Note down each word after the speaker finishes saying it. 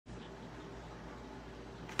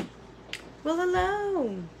Well,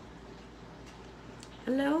 hello.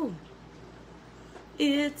 Hello.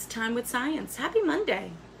 It's Time with Science. Happy Monday.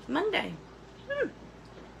 Monday.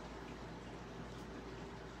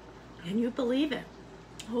 Can you believe it?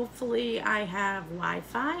 Hopefully I have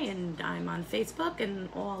Wi-Fi and I'm on Facebook and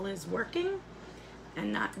all is working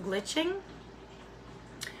and not glitching.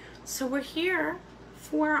 So we're here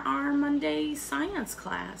for our Monday science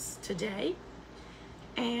class today.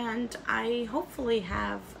 And I hopefully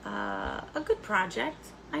have a good project.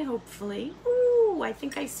 Ooh, I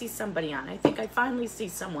think I see somebody on. I think I finally see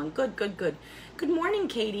someone. Good. Good morning,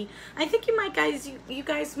 Katie. I think you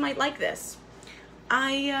guys might like this.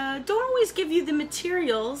 I don't always give you the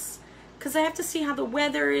materials because I have to see how the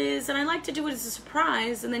weather is, and I like to do it as a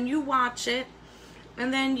surprise, and then you watch it,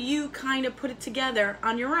 and then you kind of put it together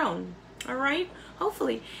on your own. All right?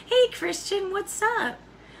 Hopefully. Hey, Christian, what's up?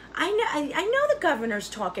 I know the governor's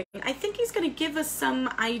talking. I think he's going to give us some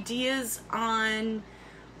ideas on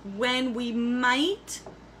when we might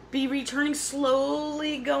be returning,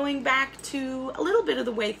 slowly going back to a little bit of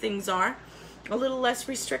the way things are, a little less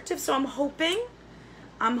restrictive. So I'm hoping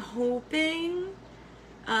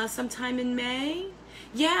sometime in May.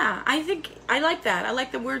 Yeah, I like that. I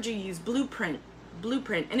like the word you use, blueprint.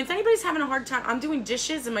 And if anybody's having a hard time, I'm doing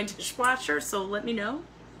dishes in my dishwasher, so let me know.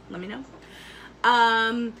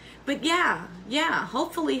 But yeah,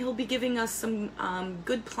 hopefully he'll be giving us some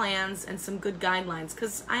good plans and some good guidelines,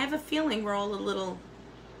 because I have a feeling we're all a little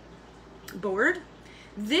bored.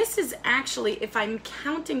 This is actually, if I'm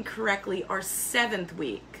counting correctly, our 7th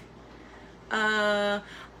week.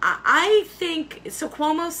 I think, so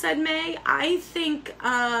Cuomo said May, I think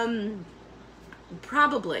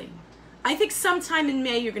probably. I think sometime in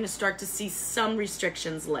May you're going to start to see some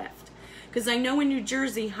restrictions lift. Because I know in New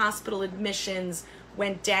Jersey, hospital admissions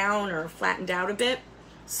went down or flattened out a bit.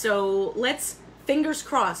 So let's, fingers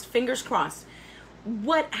crossed.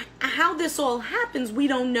 How this all happens, we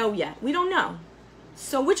don't know yet. We don't know.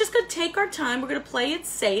 So we're just going to take our time. We're going to play it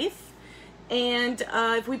safe. And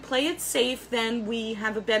if we play it safe, then we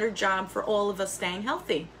have a better job for all of us staying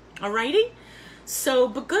healthy. Alrighty? So,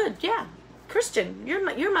 but good, yeah. Christian,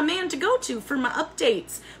 you're my man to go to for my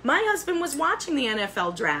updates. My husband was watching the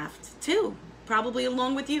NFL draft too, probably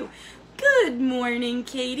along with you. Good morning,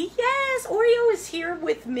 Katie. Yes, Oreo is here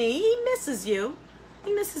with me. He misses you.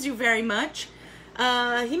 He misses you very much.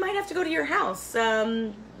 He might have to go to your house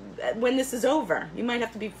when this is over. You might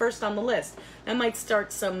have to be first on the list. That might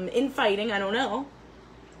start some infighting. I don't know.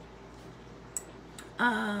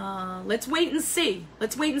 Let's wait and see.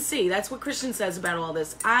 That's what Christian says about all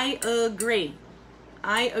this. I agree.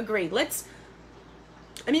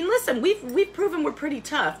 Listen, we've proven we're pretty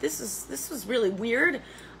tough. This was really weird.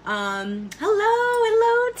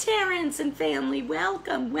 Hello, Terrence and family.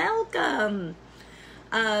 Welcome.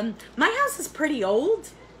 My house is pretty old.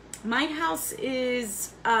 My house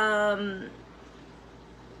is, like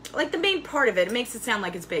the main part of it, it makes it sound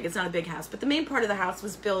like it's big. It's not a big house, but the main part of the house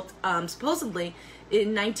was built, supposedly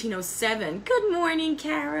in 1907. Good morning,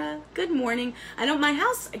 Kara. Good morning. I know my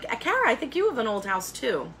house, Kara, I think you have an old house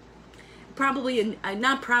too.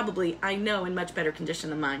 I know in much better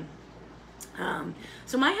condition than mine.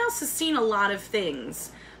 So my house has seen a lot of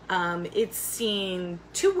things. It's seen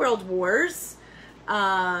 2 world wars,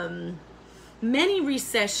 many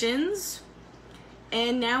recessions,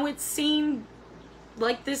 and now it's seen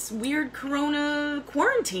like this weird corona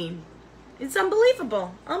quarantine. It's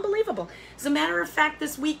unbelievable. As a matter of fact,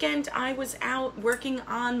 this weekend I was out working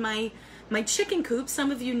on my chicken coop. Some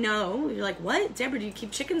of you know, you're like, what? Deborah, do you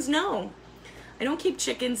keep chickens? No, I don't keep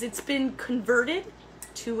chickens. It's been converted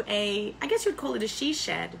to I guess you'd call it a she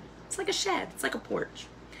shed. It's like a shed. It's like a porch.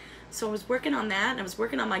 So I was working on that, and I was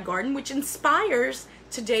working on my garden, which inspires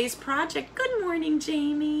today's project. Good morning,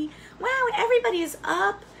 Jamie. Wow, everybody is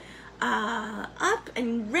up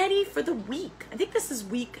and ready for the week. I think this is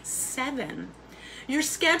week 7. Your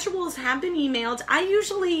schedules have been emailed. I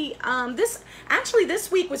usually, this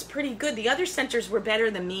week was pretty good. The other centers were better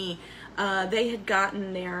than me. They had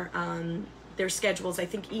gotten their schedules, I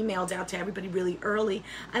think, emailed out to everybody really early.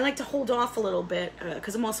 I like to hold off a little bit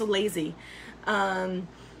because I'm also lazy, to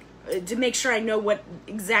make sure I know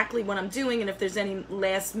exactly what I'm doing and if there's any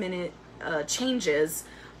last minute changes.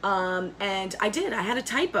 And I had a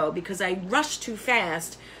typo because I rushed too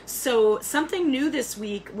fast. So something new this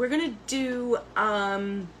week, we're gonna do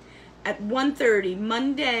at 1:30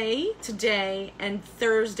 Monday, today, and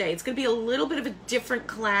Thursday. It's gonna be a little bit of a different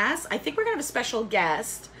class. I think we're gonna have a special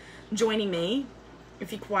guest joining me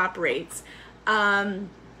if he cooperates,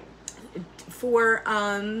 for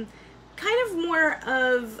kind of more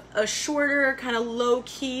of a shorter, kind of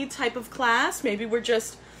low-key type of class. Maybe we're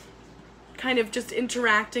just kind of just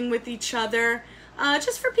interacting with each other.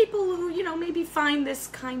 Just for people who, you know, maybe find this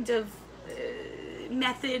kind of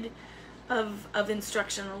method of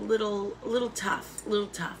instruction a little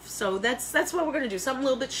tough. So that's what we're going to do. Something a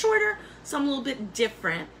little bit shorter, something a little bit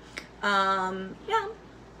different. Yeah.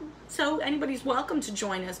 So anybody's welcome to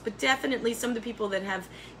join us, but definitely some of the people that have,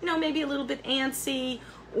 you know, maybe a little bit antsy,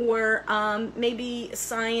 or maybe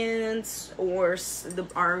science, or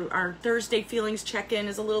our Thursday feelings check-in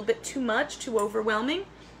is a little bit too much, too overwhelming.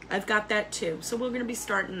 I've got that too. So we're going to be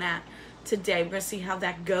starting that today. We're going to see how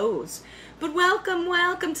that goes. But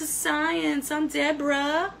welcome to Science. I'm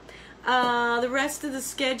Deborah. The rest of the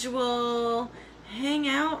schedule,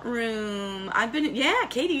 hangout room. I've been, yeah,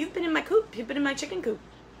 Katie, you've been in my coop. You've been in my chicken coop.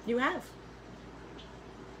 You have.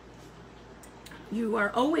 You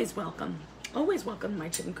are always welcome. Always welcome to my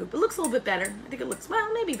chicken coop. It looks a little bit better. I think it looks,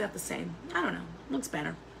 well, maybe about the same. I don't know. It looks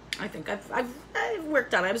better. I think I've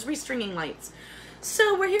worked on it. I was restringing lights.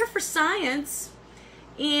 So we're here for science.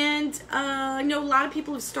 And I know a lot of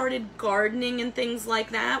people have started gardening and things like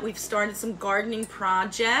that. We've started some gardening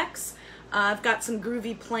projects. I've got some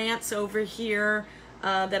groovy plants over here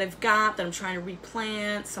that I'm trying to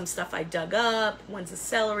replant. Some stuff I dug up. One's a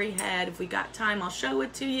celery head. If we got time, I'll show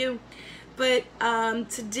it to you. But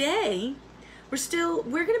today,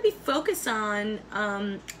 we're going to be focused on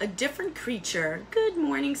a different creature. Good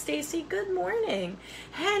morning, Stacy. Good morning.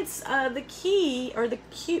 Hence, the key, or the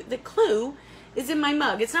clue is in my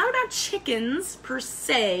mug. It's not about chickens per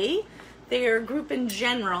se. They're a group in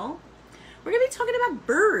general. We're going to be talking about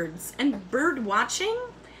birds and bird watching.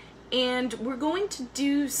 And we're going to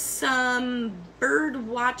do some bird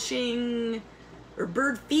watching or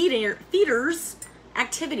bird feeders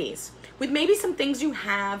activities with maybe some things you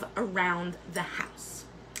have around the house.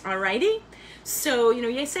 Alrighty? So, you know,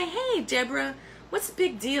 you say, hey, Deborah, what's the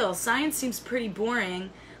big deal? Science seems pretty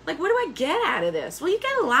boring. Like, what do I get out of this? Well, you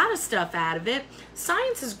get a lot of stuff out of it.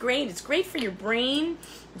 Science is great. It's great for your brain.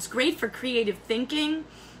 It's great for creative thinking.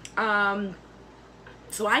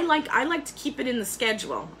 So I like to keep it in the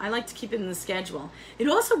schedule. It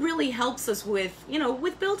also really helps us with, you know,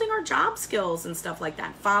 with building our job skills and stuff like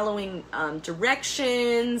that. Following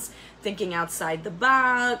directions, thinking outside the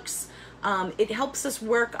box. It helps us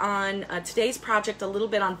work on today's project a little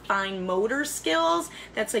bit on fine motor skills.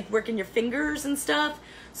 That's like working your fingers and stuff.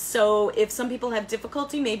 So if some people have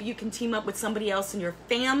difficulty, maybe you can team up with somebody else in your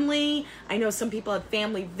family. I know some people have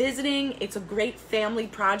family visiting. It's a great family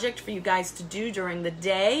project for you guys to do during the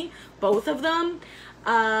day, both of them.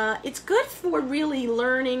 It's good for really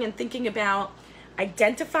learning and thinking about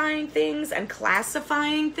identifying things and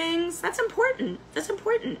classifying things. That's important.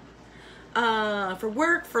 For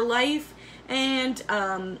work, for life. And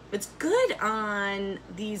it's good on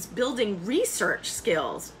these building research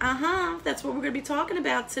skills. That's what we're going to be talking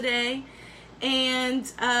about today.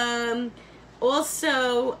 And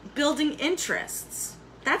also building interests.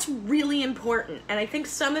 That's really important. And I think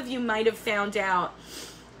some of you might have found out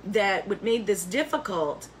that what made this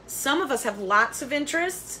difficult, some of us have lots of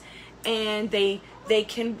interests, and they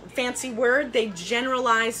can, fancy word, they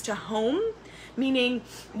generalize to home. Meaning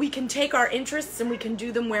we can take our interests and we can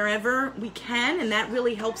do them wherever we can, and that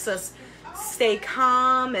really helps us stay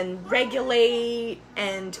calm and regulate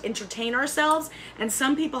and entertain ourselves. And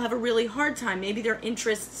some people have a really hard time. Maybe their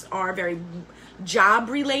interests are very job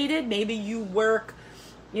related. Maybe you work,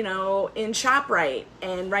 you know, in ShopRite,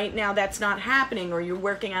 and right now that's not happening, or you're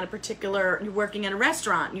working at a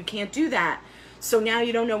restaurant and you can't do that. So now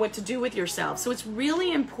you don't know what to do with yourself. So it's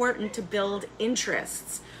really important to build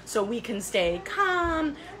interests. So we can stay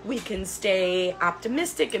calm, we can stay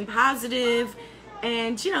optimistic and positive,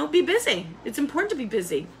 and, you know, be busy. It's important to be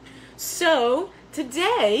busy. So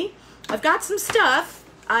today, I've got some stuff.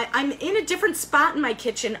 I'm in a different spot in my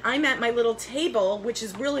kitchen. I'm at my little table, which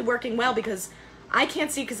is really working well because I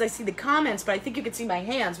can't see because I see the comments, but I think you can see my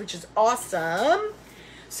hands, which is awesome.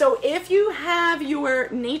 So if you have your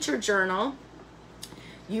nature journal,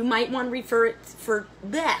 you might want to refer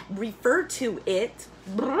to it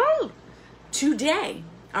today.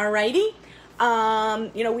 Alrighty?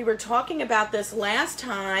 You know, we were talking about this last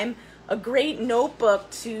time. A great notebook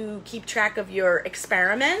to keep track of your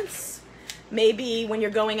experiments. Maybe when you're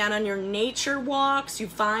going out on your nature walks, you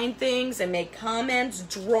find things and make comments,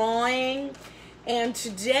 drawing. And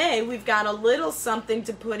today we've got a little something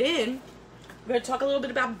to put in. We're going to talk a little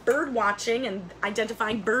bit about bird watching and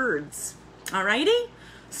identifying birds. Alrighty?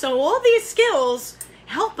 So all these skills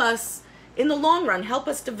help us in the long run, help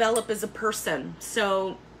us develop as a person.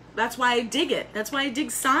 So that's why I dig it. That's why I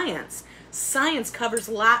dig science. Science covers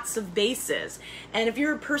lots of bases. And if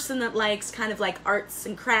you're a person that likes kind of like arts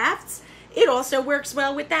and crafts, it also works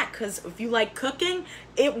well with that, because if you like cooking,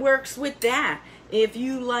 it works with that. If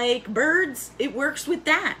you like birds, it works with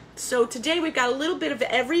that. So today we've got a little bit of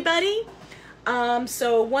everybody.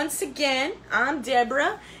 So once again, I'm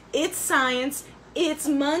Deborah. It's science. It's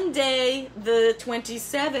Monday the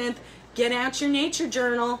 27th. Get out your nature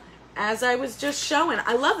journal. As I was just showing,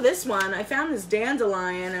 I love this one. I found this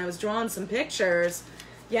dandelion. I was drawing some pictures.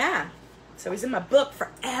 Yeah, so he's in my book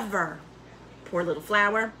forever. Poor little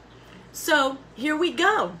flower. So here we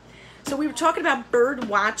go. So we were talking about bird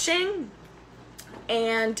watching,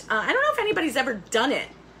 and I don't know if anybody's ever done it.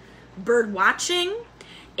 Bird watching,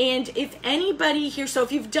 and if anybody here, so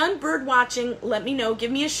if you've done bird watching, let me know.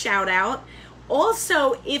 Give me a shout out.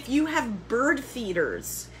 Also, if you have bird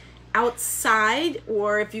feeders outside,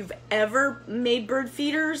 or if you've ever made bird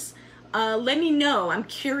feeders, let me know. I'm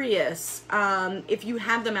curious if you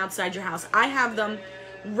have them outside your house. I have them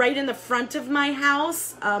right in the front of my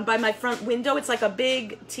house, by my front window. It's like a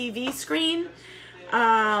big TV screen.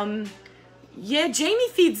 Yeah, Jamie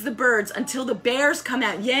feeds the birds until the bears come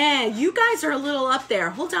out. Yeah, you guys are a little up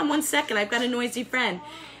there. Hold on one second. I've got a noisy friend.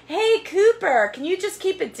 Hey, Cooper, can you just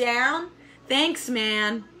keep it down? Thanks,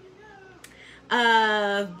 man.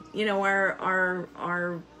 You know,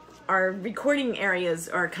 our recording areas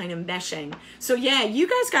are kind of meshing. So yeah, you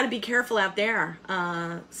guys got to be careful out there.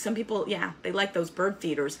 Some people, yeah, they like those bird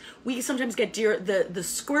feeders. We sometimes get deer. The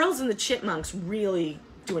squirrels and the chipmunks really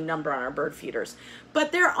do a number on our bird feeders,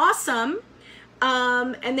 but they're awesome.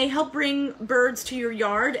 And they help bring birds to your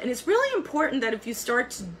yard. And it's really important that if you start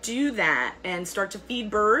to do that and start to feed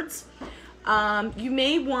birds, you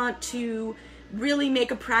may want to really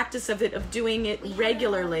make a practice of it, of doing it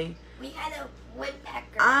regularly. We had a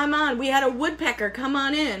woodpecker. I'm on. We had a woodpecker. Come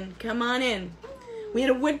on in. Come on in. We had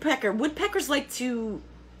a woodpecker. Woodpeckers like to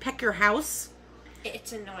peck your house.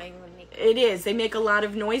 It's annoying when they... It is. They make a lot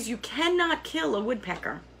of noise. You cannot kill a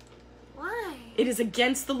woodpecker. Why? It is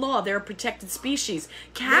against the law. They're a protected species.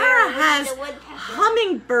 Kara has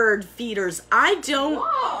hummingbird feeders. I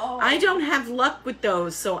don't have luck with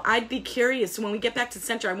those, so I'd be curious. When we get back to the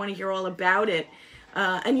center, I want to hear all about it.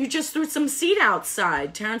 And you just threw some seed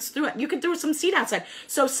outside. Terrence threw it. You can throw some seed outside.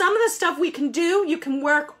 So some of the stuff we can do, you can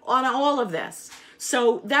work on all of this.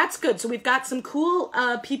 So that's good. So we've got some cool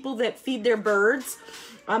people that feed their birds.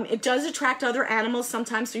 It does attract other animals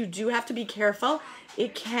sometimes, so you do have to be careful.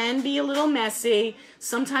 It can be a little messy.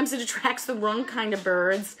 Sometimes it attracts the wrong kind of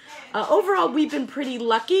birds. Overall, we've been pretty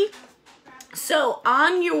lucky. So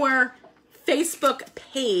on your Facebook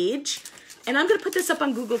page, and I'm going to put this up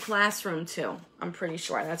on Google Classroom too. I'm pretty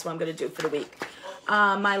sure that's what I'm going to do for the week,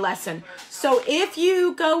 my lesson. So if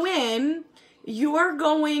you go in, you're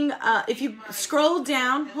going, if you scroll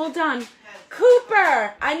down, hold on.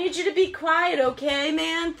 Cooper, I need you to be quiet, okay,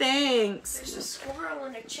 man? Thanks. There's a squirrel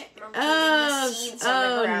and a chipmunk eating the seeds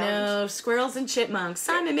on the ground. No, squirrels and chipmunks.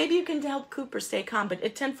 Simon, maybe you can help Cooper stay calm, but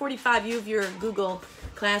at 10:45, you have your Google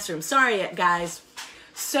Classroom. Sorry, guys.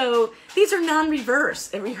 So these are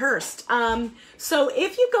rehearsed. So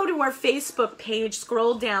if you go to our Facebook page,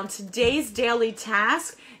 scroll down, today's daily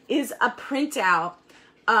task is a printout.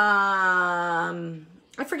 I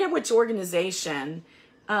forget which organization.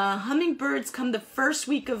 Hummingbirds come the first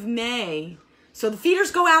week of May. So the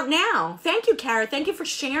feeders go out now. Thank you, Kara. Thank you for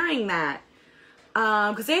sharing that.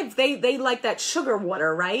 Because they like that sugar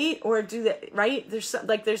water, right? Or do they, right?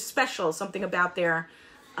 There's special, something about their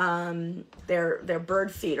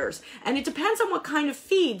bird feeders. And it depends on what kind of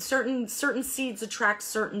feed. Certain seeds attract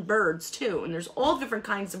certain birds too. And there's all different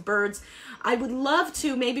kinds of birds. I would love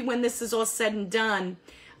to, maybe when this is all said and done,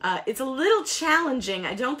 it's a little challenging.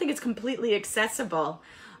 I don't think it's completely accessible.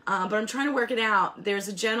 But I'm trying to work it out. There's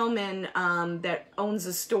a gentleman that owns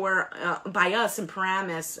a store by us in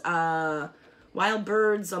Paramus, Wild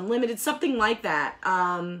Birds Unlimited, something like that.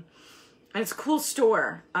 And it's a cool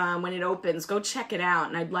store when it opens. Go check it out.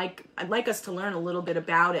 And I'd like us to learn a little bit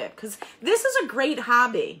about it, because this is a great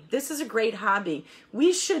hobby. This is a great hobby.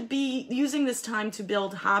 We should be using this time to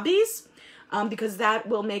build hobbies, because that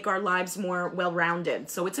will make our lives more well-rounded.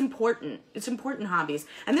 So it's important. It's important hobbies.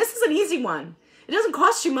 And this is an easy one. It doesn't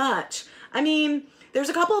cost you much. I mean, there's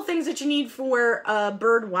a couple of things that you need for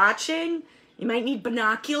bird watching. You might need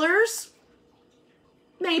binoculars,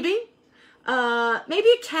 maybe a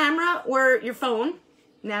camera or your phone.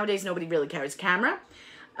 Nowadays, nobody really carries a camera.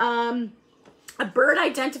 A bird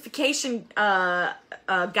identification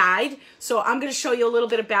guide. So I'm going to show you a little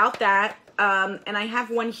bit about that. And I have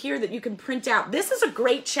one here that you can print out. This is a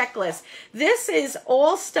great checklist. This is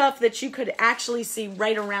all stuff that you could actually see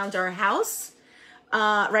right around our house.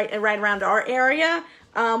 Right around our area.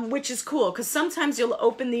 which is cool because sometimes you'll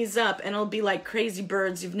open these up and it'll be like crazy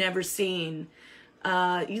birds you've never seen.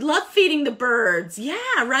 You love feeding the birds.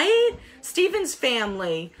 Yeah, right? Steven's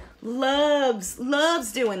family loves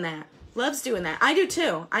doing that. Loves doing that. I do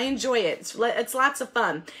too. I enjoy it. It's lots of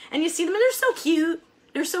fun. And you see them and they're so cute.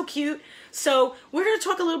 They're so cute. So we're going to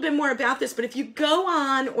talk a little bit more about this, but if you go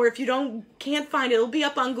on, or if you can't find it, it'll be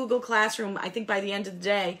up on Google Classroom, I think by the end of the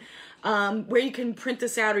day, where you can print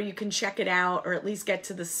this out or you can check it out or at least get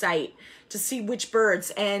to the site to see which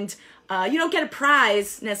birds. And you don't get a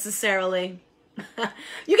prize necessarily.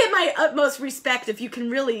 You get my utmost respect if you can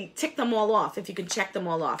really tick them all off, if you can check them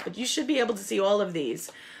all off. But you should be able to see all of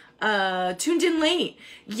these. Tuned in late.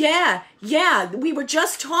 Yeah, we were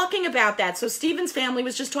just talking about that. So Steven's family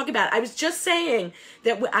was just talking about it. I was just saying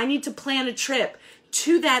that I need to plan a trip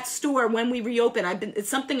to that store when we reopen. It's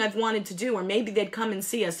something I've wanted to do, or maybe they'd come and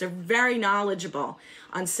see us. They're very knowledgeable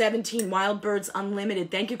on 17 Wild Birds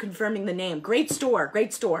Unlimited. Thank you confirming the name. Great store,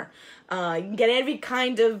 great store. You can get every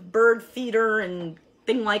kind of bird feeder and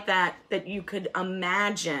thing like that you could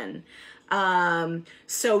imagine.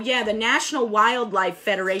 So yeah, the National Wildlife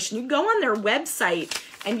Federation, you go on their website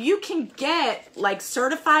and you can get like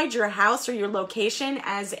certified your house or your location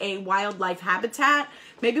as a wildlife habitat.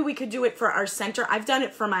 Maybe we could do it for our center. I've done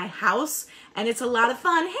it for my house and it's a lot of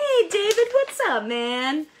fun. Hey David, what's up,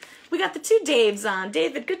 man? We got the two Daves on.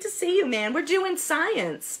 David, good to see you, man. We're doing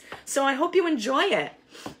science. So I hope you enjoy it.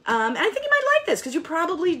 And I think you might like this because you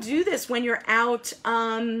probably do this when you're out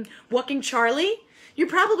walking Charlie. You're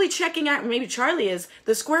probably checking out, maybe Charlie is,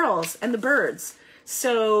 the squirrels and the birds.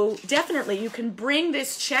 So definitely you can bring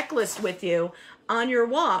this checklist with you on your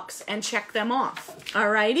walks and check them off.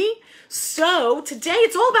 Alrighty? So today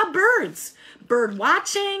it's all about birds. Bird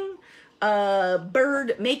watching,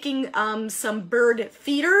 making some bird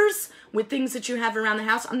feeders with things that you have around the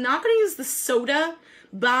house. I'm not going to use the soda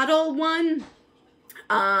bottle one.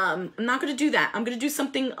 I'm not going to do that. I'm going to do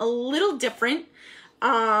something a little different.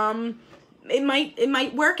 It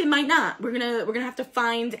might work, it might not. We're gonna have to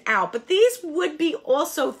find out. But these would be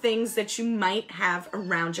also things that you might have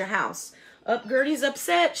around your house. Gertie's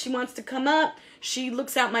upset. She wants to come up. She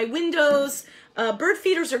looks out my windows. Bird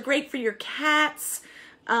feeders are great for your cats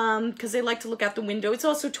because they like to look out the window. It's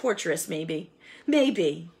also torturous, maybe,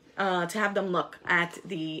 to have them look at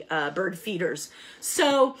the bird feeders.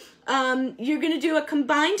 So you're going to do a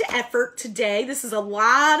combined effort today. This is a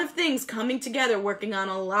lot of things coming together, working on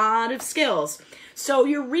a lot of skills. So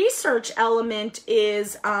your research element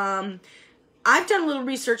is, I've done a little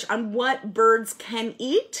research on what birds can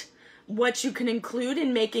eat, what you can include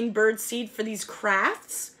in making bird seed for these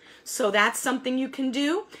crafts. So that's something you can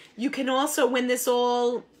do. You can also, when this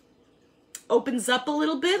all opens up a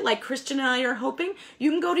little bit, like Christian and I are hoping,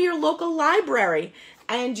 you can go to your local library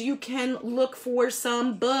and you can look for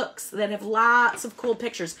some books that have lots of cool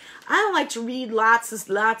pictures. I don't like to read lots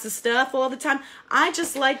of stuff all the time. I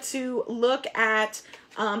just like to look at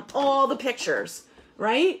all the pictures,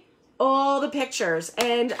 right? All the pictures.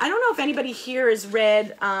 And I don't know if anybody here has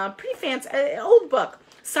read pretty fancy, old book,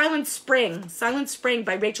 Silent Spring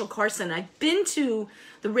by Rachel Carson. I've been to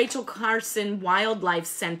the Rachel Carson Wildlife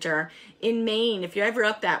Center in Maine. If you're ever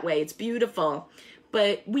up that way, it's beautiful.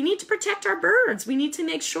 But we need to protect our birds. We need to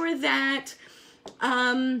make sure that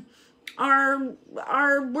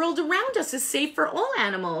our world around us is safe for all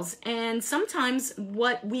animals. And sometimes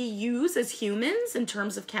what we use as humans in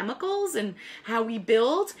terms of chemicals and how we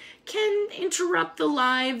build can interrupt the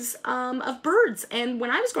lives of birds. And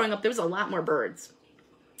when I was growing up, there was a lot more birds.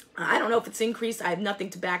 I don't know if it's increased. I have nothing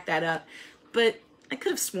to back that up. But I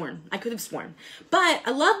could have sworn. But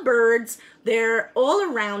I love birds. They're all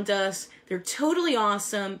around us. They're totally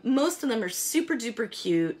awesome. Most of them are super duper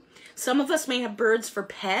cute. Some of us may have birds for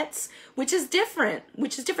pets, which is different.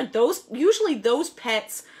 Usually those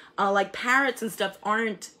pets, like parrots and stuff,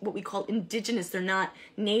 aren't what we call indigenous. They're not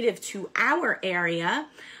native to our area.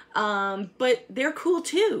 But they're cool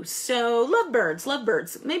too. So love birds.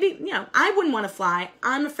 Maybe, I wouldn't want to fly.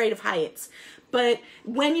 I'm afraid of heights. But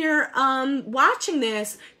when you're watching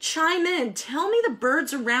this, chime in. Tell me the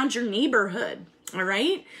birds around your neighborhood, all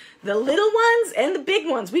right? The little ones and the big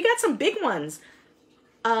ones. We got some big ones.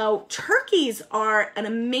 Turkeys are an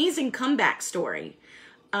amazing comeback story.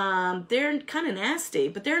 They're kind of nasty,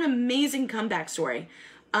 but they're an amazing comeback story.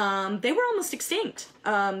 They were almost extinct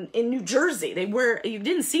in New Jersey. You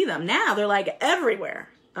didn't see them. Now they're like everywhere.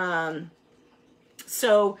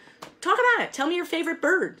 So talk about it. Tell me your favorite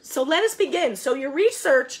bird. So let us begin. So your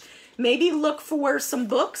research, maybe look for some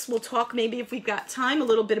books. We'll talk maybe if we've got time a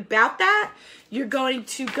little bit about that. You're going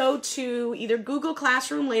to go to either Google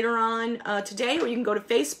Classroom later on today, or you can go to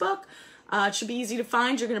Facebook. It should be easy to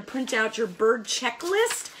find. You're going to print out your bird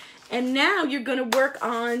checklist, and now you're going to work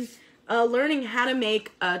on learning how to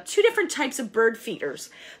make 2 different types of bird feeders.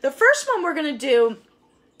 The first one we're going to do,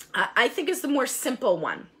 I think, is the more simple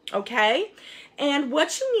one, okay? And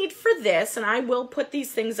what you need for this, and I will put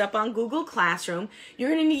these things up on Google Classroom, you're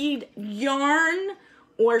going to need yarn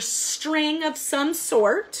or string of some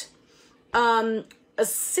sort, a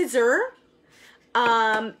scissor.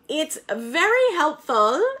 It's very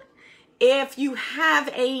helpful if you have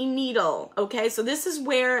a needle, okay? So this is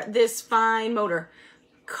where this fine motor,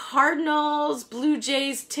 cardinals, blue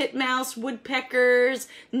jays, titmouse, woodpeckers,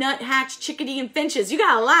 nuthatch, chickadee, and finches. You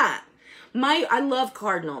got a lot. I love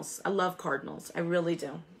cardinals. I love cardinals. I really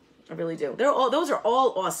do. I really do. Those are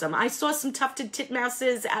all awesome. I saw some tufted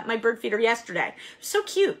titmouses at my bird feeder yesterday. They're so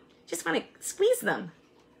cute. Just want to squeeze them.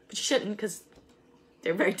 But you shouldn't, because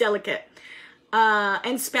they're very delicate.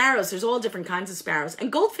 And sparrows. There's all different kinds of sparrows. And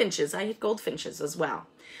goldfinches. I hate goldfinches as well.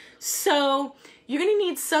 So you're going to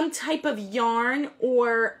need some type of yarn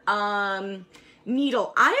or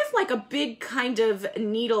needle. I have like a big kind of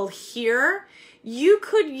needle here. You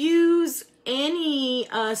could use any,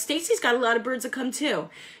 Stacy's got a lot of birds that come too.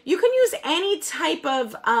 You can use any type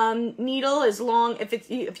of needle, as long if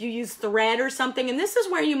you use thread or something. And this is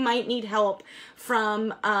where you might need help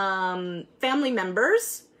from family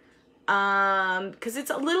members, because it's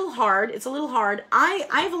a little hard. It's a little hard. I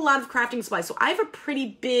have a lot of crafting supplies, so I have a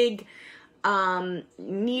pretty big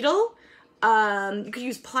needle. You could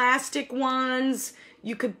use plastic ones.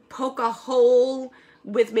 You could poke a hole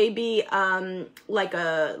with maybe like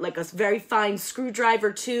a very fine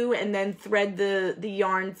screwdriver too, and then thread the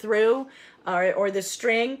yarn through, or the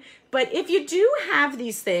string. But if you do have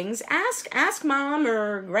these things, ask mom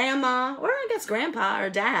or grandma, or I guess grandpa or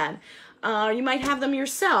dad. You might have them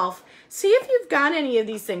yourself. See if you've got any of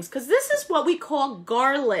these things, because this is what we call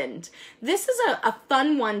garland. This is a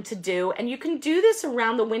fun one to do, and you can do this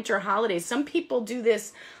around the winter holidays. Some people do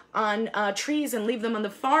this on trees and leave them in the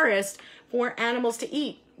forest for animals to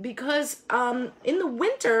eat, because in the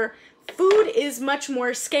winter, food is much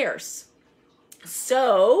more scarce.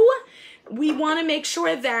 So we want to make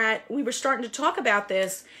sure that, we were starting to talk about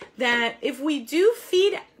this, that if we do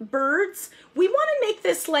feed birds, we want to make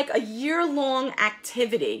this like a year-long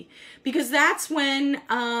activity, because that's when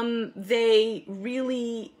they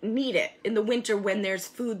really need it, in the winter when there's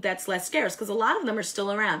food that's less scarce, because a lot of them are still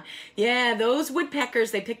around. Yeah, those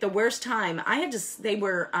woodpeckers, they picked the worst time. They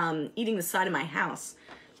were eating the side of my house.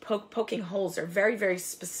 Poking holes are very, very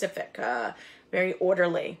specific, very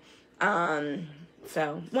orderly.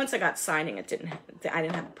 So once I got signing, I didn't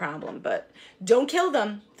have a problem, but don't kill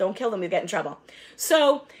them. Don't kill them, you'll get in trouble.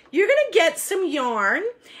 So you're going to get some yarn,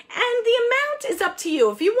 and the amount is up to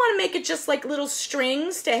you. If you want to make it just like little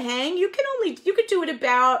strings to hang, you could do it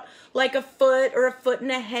about like a foot or a foot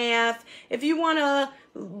and a half. If you want to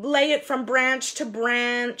lay it from branch to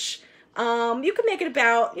branch, you can make it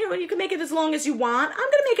about, you can make it as long as you want. I'm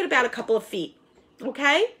going to make it about a couple of feet,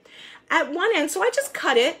 okay? At one end, so I just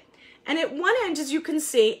cut it. And at one end, as you can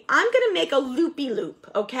see, I'm going to make a loopy-loop,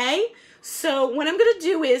 okay? So what I'm going to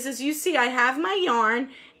do is, as you see, I have my yarn,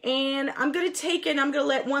 and I'm going to take it and I'm going to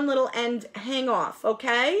let one little end hang off,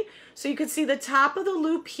 okay? So you can see the top of the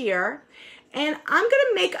loop here. And I'm going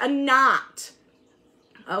to make a knot,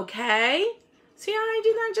 okay? See how I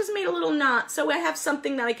do that? I just made a little knot, so I have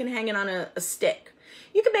something that I can hang it on a stick.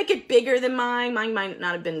 You can make it bigger than mine. Mine might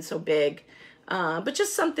not have been so big, but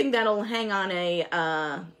just something that'll hang on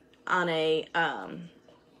a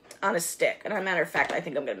stick. And as a matter of fact, I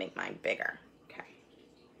think I'm going to make mine bigger. Okay.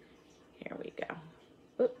 Here we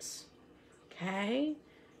go. Oops. Okay.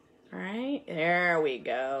 All right. There we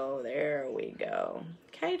go. There we go.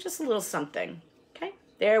 Okay. Just a little something. Okay.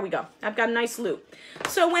 There we go. I've got a nice loop.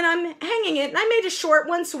 So when I'm hanging it, and I made a short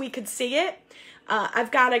one so we could see it.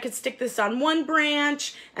 I could stick this on one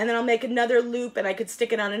branch, and then I'll make another loop, and I could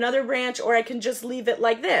stick it on another branch, or I can just leave it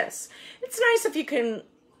like this. It's nice if you can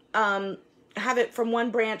have it from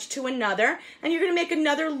one branch to another, and you're going to make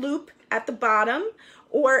another loop at the bottom,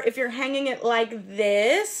 or if you're hanging it like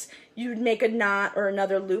this, you'd make a knot or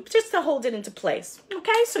another loop just to hold it into place.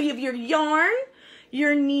 Okay, so you have your yarn,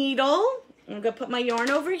 your needle, I'm going to put my yarn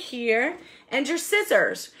over here, and your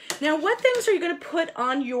scissors. Now, what things are you going to put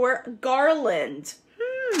on your garland?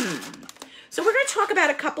 So we're going to talk about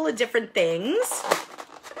a couple of different things.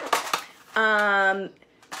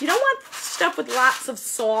 You don't want stuff with lots of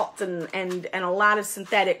salt and a lot of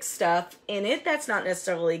synthetic stuff in it. That's not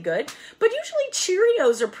necessarily good. But usually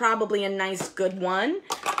Cheerios are probably a nice good one.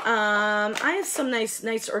 I have some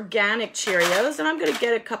nice organic Cheerios, and I'm going to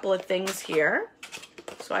get a couple of things here.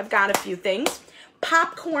 So I've got a few things.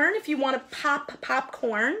 popcorn if you want to pop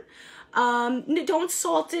popcorn. Don't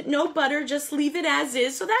salt it, no butter, just leave it as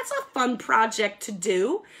is. So that's a fun project to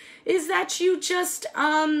do, is that you just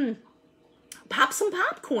pop some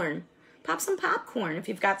popcorn. Pop some popcorn if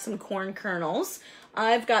you've got some corn kernels.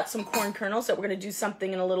 I've got some corn kernels that we're going to do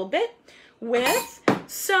something in a little bit with.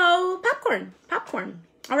 So popcorn.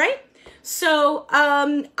 All right. So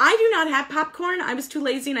I do not have popcorn. I was too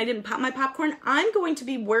lazy and I didn't pop my popcorn. I'm going to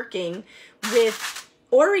be working with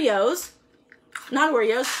Oreos. Not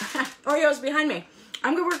Oreos. Oreos behind me.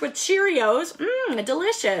 I'm going to work with Cheerios.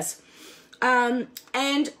 Delicious.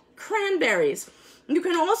 And cranberries. You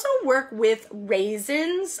can also work with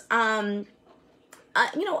raisins, you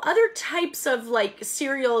know, other types of like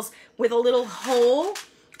cereals with a little hole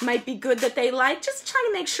might be good that they like. Just trying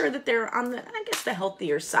to make sure that they're on the, I guess, the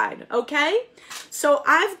healthier side, okay? So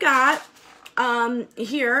I've got,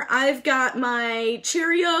 here, I've got my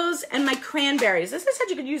Cheerios and my cranberries. As I said,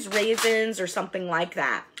 you could use raisins or something like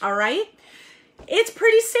that, all right? It's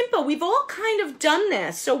pretty simple. We've all kind of done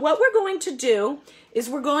this. So what we're going to do is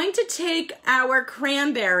we're going to take our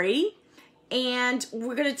cranberry and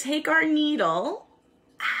we're going to take our needle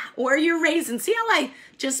or your raisin. See how I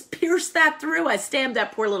just pierced that through? I stabbed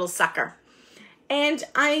that poor little sucker. And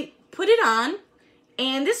I put it on,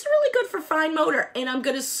 and this is really good for fine motor. And I'm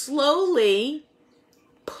going to slowly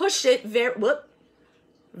push it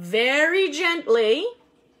very gently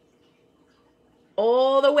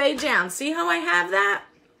all the way down. See how I have that?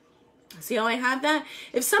 See how I have that?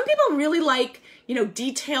 If some people really like, you know,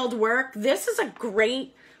 detailed work, this is a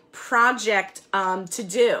great project to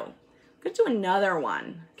do. I'm gonna do another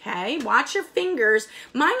one, okay? Watch your fingers.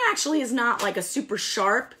 Mine actually is not like a super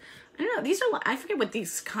sharp. I don't know, these are, I forget what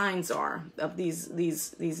these kinds are of these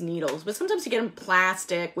needles, but sometimes you get them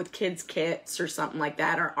plastic with kids' kits or something like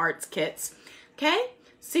that, or arts kits, okay?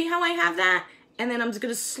 See how I have that? And then I'm just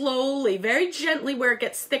gonna slowly, very gently where it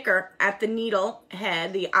gets thicker at the needle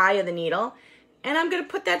head, the eye of the needle, and I'm gonna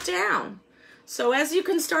put that down. So as you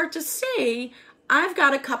can start to see, I've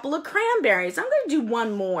got a couple of cranberries. I'm gonna do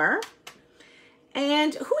one more.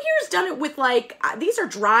 And who here has done it with like, these are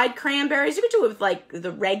dried cranberries. You could do it with like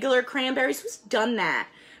the regular cranberries. Who's done that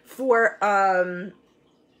for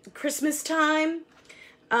Christmas time,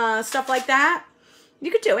 stuff like that?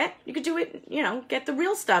 You could do it. You could do it, you know, get the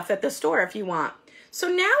real stuff at the store if you want. So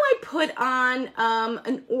now I put on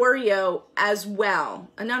an Oreo as well.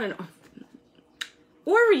 Not an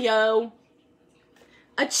Oreo,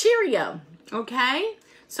 a Cheerio, okay?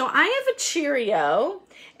 So I have a Cheerio,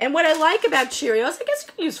 and what I like about Cheerios, I guess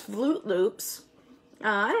you can use Froot Loops.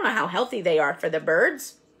 I don't know how healthy they are for the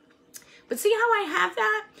birds, but see how I have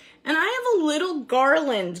that? And I have a little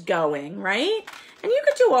garland going, right? And you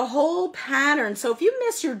could do a whole pattern. So if you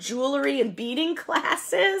miss your jewelry and beading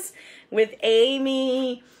classes with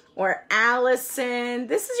Amy or Allison,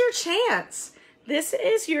 this is your chance. This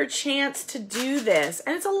is your chance to do this.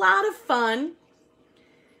 And it's a lot of fun.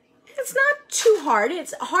 It's not too hard.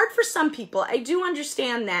 It's hard for some people. I do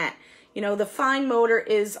understand that. You know, the fine motor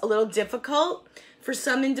is a little difficult for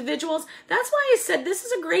some individuals. That's why I said this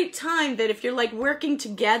is a great time that if you're like working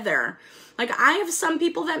together, like I have some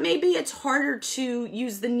people that maybe it's harder to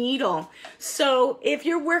use the needle. So if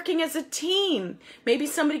you're working as a team, maybe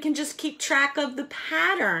somebody can just keep track of the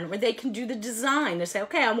pattern, or they can do the design. They say,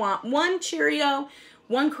 okay, I want one Cheerio,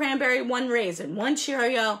 one cranberry, one raisin, one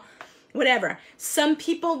Cheerio, whatever. Some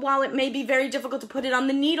people, while it may be very difficult to put it on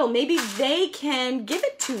the needle, maybe they can give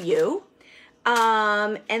it to you.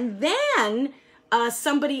 And then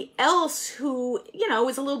somebody else who, you know,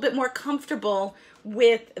 is a little bit more comfortable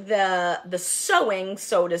with the sewing,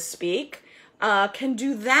 so to speak, can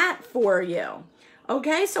do that for you.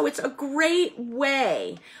 Okay, so it's a great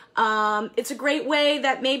way. It's a great way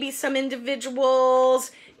that maybe some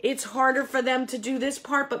individuals, it's harder for them to do this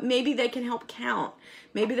part, but maybe they can help count.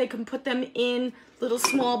 Maybe they can put them in little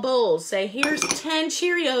small bowls. Say, here's 10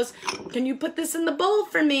 Cheerios. Can you put this in the bowl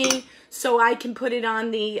for me so I can put it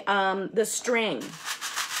on the string?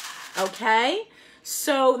 Okay?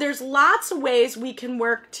 So there's lots of ways we can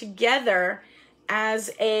work together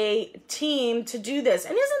as a team to do this.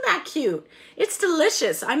 And isn't that cute? It's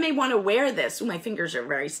delicious. I may want to wear this. Ooh, my fingers are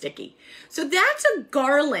very sticky. So that's a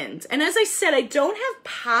garland. And as I said, I don't have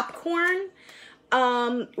popcorn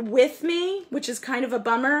with me, which is kind of a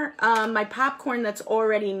bummer. My popcorn that's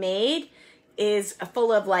already made is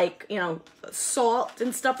full of like, you know, salt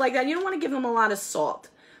and stuff like that. You don't want to give them a lot of salt,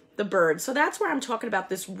 the birds. So that's where I'm talking about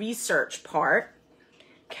this research part.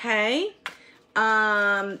 Okay.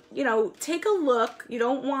 You know, take a look. You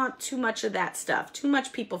don't want too much of that stuff. Too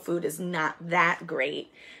much people food is not that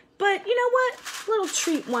great. But you know what? A little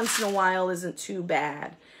treat once in a while isn't too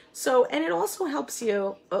bad. So, and it also helps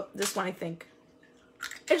you, oh, this one I think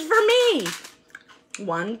is for me.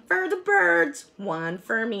 One for the birds, one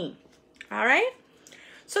for me. All right?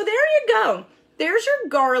 So there you go. There's your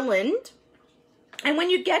garland. And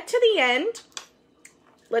when you get to the end,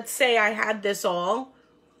 let's say I had this all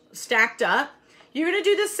stacked up, you're going to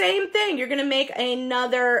do the same thing. You're going to make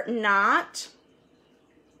another knot.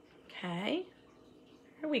 Okay.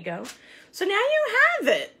 Here we go. So now you have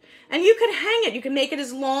it. And you could hang it. You can make it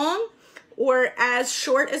as long or as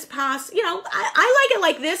short as possible. You know, I like it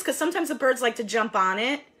like this because sometimes the birds like to jump on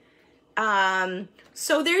it.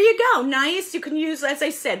 So there you go. Nice. You can use, as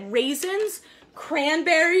I said, raisins,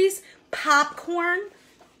 cranberries, popcorn,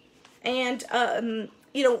 and,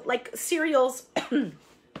 you know, like cereals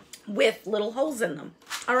with little holes in them.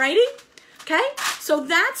 Alrighty? Okay? So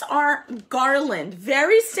that's our garland.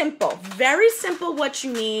 Very simple what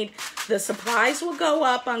you need. The supplies will go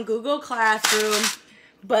up on Google Classroom,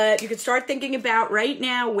 but you can start thinking about right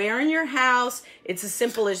now where in your house. It's as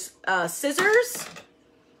simple as scissors,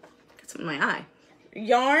 got something in my eye,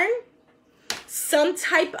 yarn, some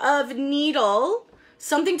type of needle,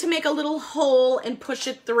 something to make a little hole and push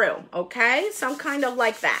it through, okay? Some kind of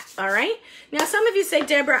like that, all right? Now, some of you say,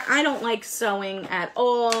 Deborah, I don't like sewing at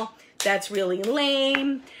all. That's really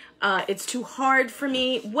lame. It's too hard for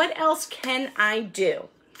me. What else can I do?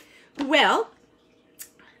 Well,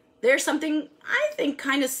 there's something I think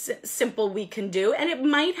kind of simple we can do, and it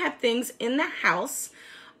might have things in the house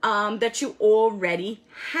that you already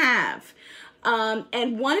have.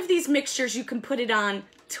 And one of these mixtures, you can put it on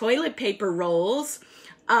toilet paper rolls.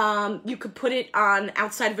 You could put it on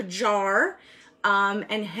outside of a jar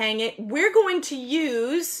and hang it. We're going to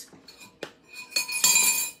use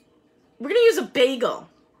a bagel.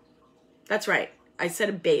 That's right. I said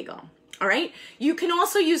a bagel. All right. You can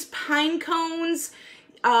also use pine cones.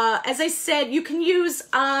 As I said, you can use,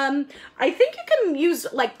 I think you can use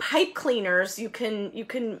like pipe cleaners. You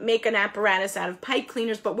can make an apparatus out of pipe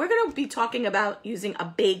cleaners, but we're going to be talking about using a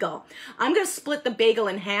bagel. I'm going to split the bagel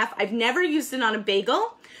in half. I've never used it on a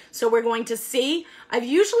bagel, so we're going to see. I've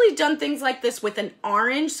usually done things like this with an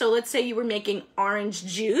orange. So let's say you were making orange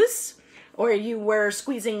juice, or you were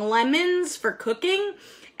squeezing lemons for cooking,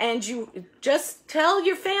 and you just tell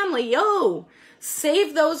your family, yo,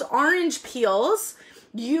 save those orange peels.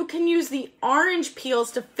 You can use the orange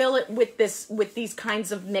peels to fill it with these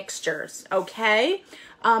kinds of mixtures, okay?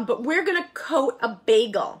 But we're gonna coat a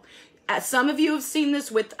bagel. Some of you have seen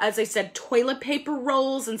this with, as I said, toilet paper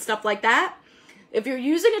rolls and stuff like that. If you're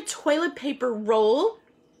using a toilet paper roll,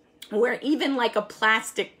 or even like a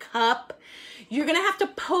plastic cup, you're gonna have to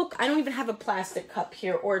poke. I don't even have a plastic cup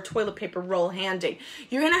here or a toilet paper roll handy.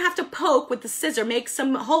 You're gonna have to poke with the scissor, make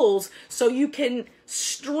some holes so you can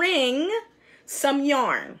string some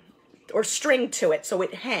yarn or string to it so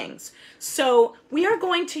it hangs. So we are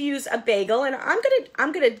going to use a bagel, and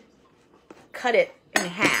I'm gonna cut it in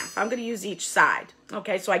half. I'm gonna use each side.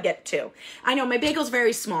 Okay, so I get two. I know my bagel's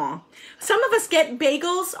very small. Some of us get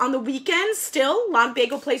bagels on the weekends still. A lot of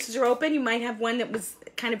bagel places are open. You might have one that was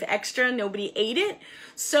kind of extra, nobody ate it.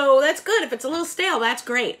 So that's good. If it's a little stale, that's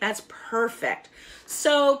great. That's perfect.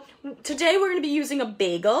 So today we're gonna be using a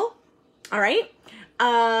bagel, all right?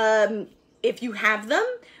 If you have them,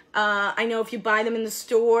 I know if you buy them in the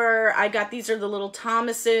store, these are the little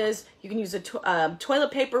Thomases. You can use a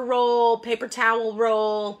toilet paper roll, paper towel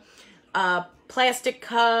roll, plastic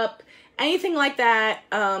cup, anything like that.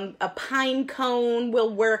 A pine cone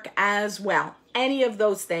will work as well. Any of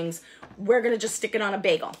those things, we're gonna just stick it on a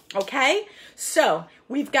bagel, okay? So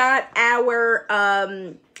we've got our,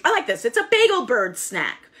 I like this, it's a bagel bird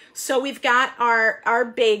snack. So we've got our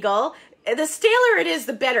bagel. The staler it is,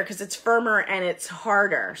 the better, because it's firmer and it's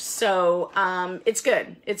harder. So it's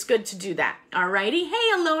good. It's good to do that. Alrighty.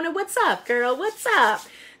 Hey, Alona, what's up, girl? What's up?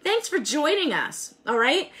 Thanks for joining us. All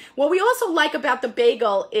right. What we also like about the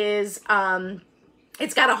bagel is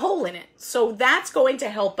it's got a hole in it. So that's going to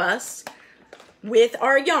help us with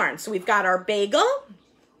our yarn. So we've got our bagel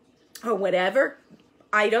or whatever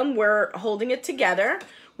item we're holding it together.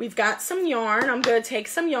 We've got some yarn. I'm going to take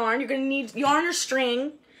some yarn. You're going to need yarn or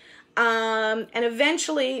string. And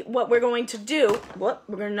eventually what we're going to do, we're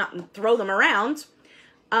going to not throw them around.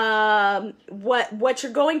 What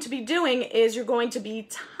you're going to be doing is you're going to be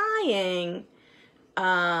tying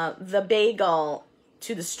the bagel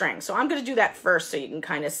to the string. So I'm going to do that first so you can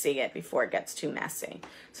kind of see it before it gets too messy.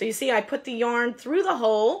 So you see I put the yarn through the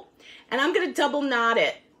hole and I'm going to double knot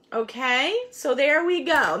it. Okay, so there we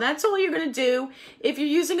go. That's all you're going to do. If you're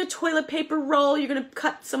using a toilet paper roll, you're going to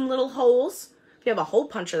cut some little holes If you have a hole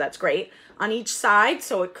puncher, that's great. On each side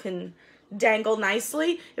so it can dangle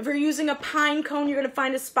nicely. If you're using a pine cone, you're going to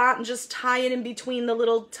find a spot and just tie it in between the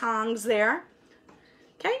little tongs there.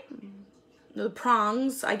 Okay? The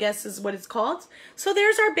prongs, I guess is what it's called. So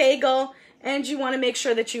there's our bagel, and you want to make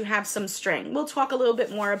sure that you have some string. We'll talk a little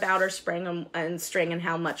bit more about our string and string and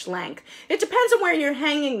how much length. It depends on where you're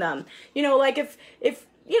hanging them. You know, like if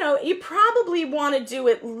you know, you probably want to do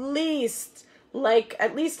at least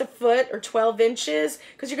a foot or 12 inches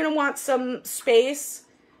because you're going to want some space.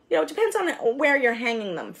 You know, it depends on where you're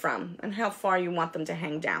hanging them from and how far you want them to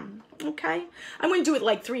hang down, okay? I wouldn't do it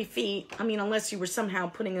like 3 feet. I mean, unless you were somehow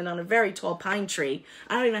putting it on a very tall pine tree.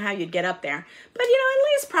 I don't even know how you'd get up there. But, you know, at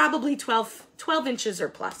least probably 12 inches or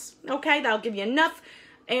plus, okay? That'll give you enough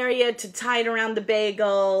area to tie it around the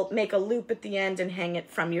bagel, make a loop at the end, and hang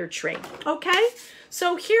it from your tree, okay?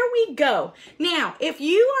 So here we go. Now, if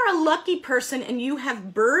you are a lucky person and you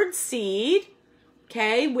have bird seed,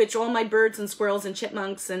 okay, which all my birds and squirrels and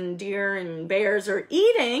chipmunks and deer and bears are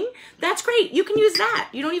eating, that's great. You can use that.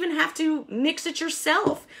 You don't even have to mix it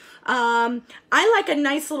yourself. I like a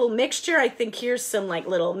nice little mixture. I think here's some like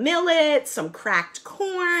little millet, some cracked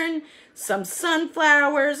corn, some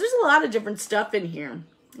sunflowers. There's a lot of different stuff in here.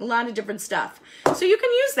 A lot of different stuff. So you can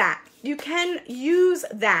use that. You can use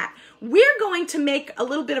that. We're going to make a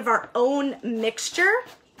little bit of our own mixture.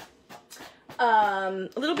 And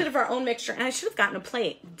I should have gotten a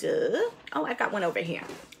plate. Duh. Oh, I've got one over here.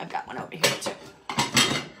 I've got one over here too.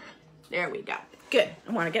 There we go. Good.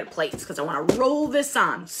 I want to get plates because I want to roll this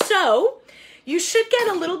on. So you should get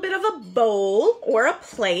a little bit of a bowl or a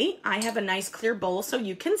plate. I have a nice clear bowl so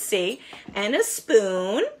you can see, and a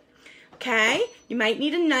spoon. Okay. You might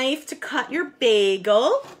need a knife to cut your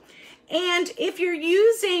bagel. And if you're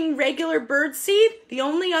using regular bird seed, the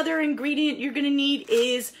only other ingredient you're going to need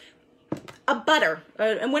is a butter.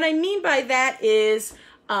 And what I mean by that is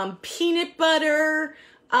peanut butter.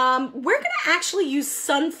 We're going to actually use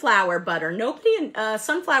sunflower butter.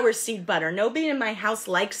 Sunflower seed butter. Nobody in my house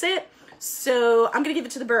likes it, so I'm going to give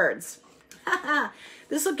it to the birds.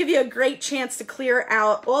 This will give you a great chance to clear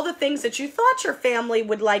out all the things that you thought your family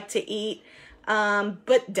would like to eat,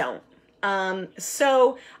 but don't.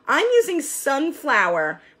 So I'm using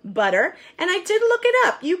sunflower butter, and I did look it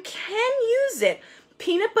up. You can use it.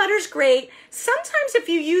 Peanut butter's great. Sometimes if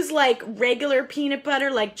you use like regular peanut butter,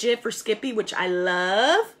 like Jif or Skippy, which I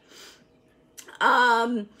love,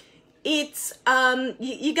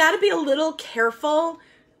 you got to be a little careful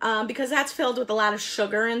because that's filled with a lot of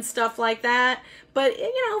sugar and stuff like that. But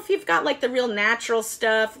you know, if you've got like the real natural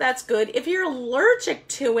stuff, that's good. If you're allergic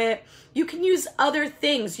to it, you can use other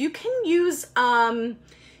things. You can use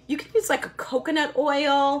like a coconut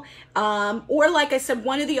oil, or like I said,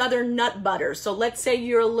 one of the other nut butters. So let's say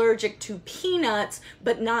you're allergic to peanuts,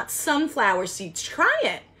 but not sunflower seeds. Try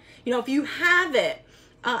it. You know, if you have it.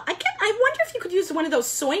 I wonder if you could use one of those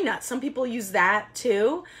soy nuts. Some people use that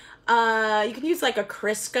too. You can use like a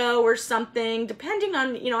Crisco or something, depending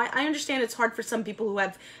on, you know, I understand it's hard for some people who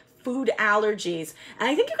have food allergies. And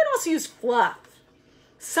I think you can also use fluff.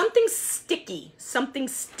 Something sticky.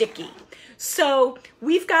 So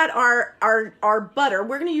we've got our butter. I'm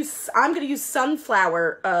gonna use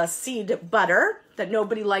sunflower seed butter that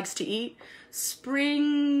nobody likes to eat.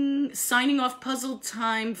 Spring signing off, puzzle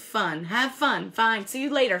time, fun. Have fun. Fine. See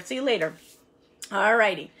you later.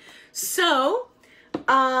 Alrighty. So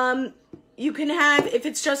you can have, if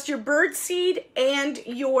it's just your bird seed and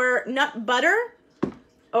your nut butter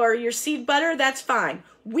or your seed butter, that's fine.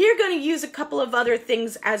 We're going to use a couple of other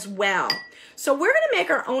things as well. So we're going to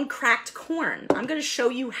make our own cracked corn. I'm going to show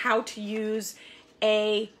you how to use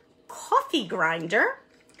a coffee grinder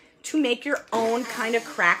to make your own kind of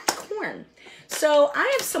cracked corn. So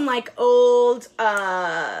I have some like old,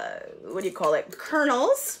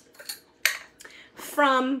 kernels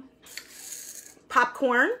from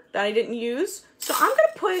popcorn that I didn't use. So I'm going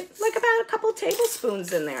to put like about a couple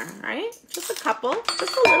tablespoons in there, right? Just a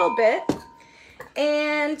little bit.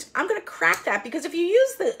 And I'm going to crack that because if you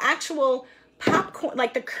use the actual popcorn,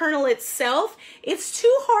 like the kernel itself, it's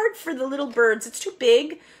too hard for the little birds. It's too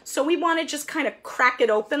big. So we want to just kind of crack it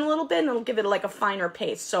open a little bit and it'll give it like a finer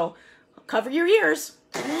paste. So cover your ears.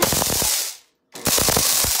 This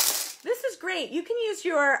is great. You can use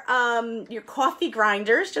your coffee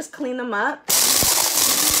grinders. Just clean them up.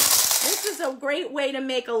 This is a great way to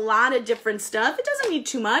make a lot of different stuff. It doesn't need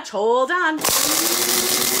too much. Hold on.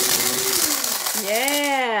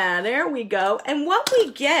 Yeah, there we go. And what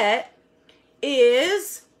we get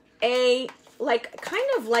is a like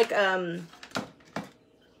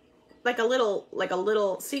a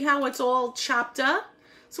little, see how it's all chopped up?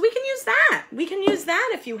 So we can use that. We can use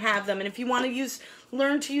that if you have them. And if you want to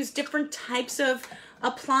learn to use different types of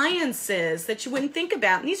appliances that you wouldn't think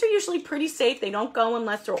about. And these are usually pretty safe. They don't go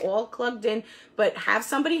unless they're all plugged in, but have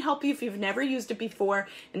somebody help you if you've never used it before,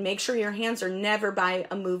 and make sure your hands are never by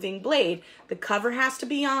a moving blade. The cover has to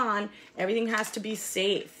be on. Everything has to be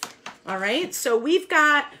safe. All right. So we've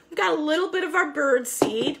got a little bit of our bird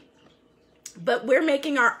seed, but we're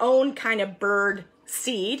making our own kind of bird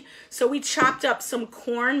seed. So we chopped up some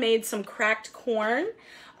corn, made some cracked corn.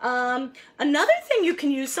 Another thing you can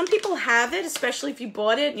use, some people have it, especially if you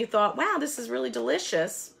bought it and you thought, wow, this is really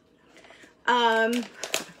delicious. Quinoa.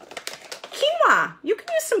 You can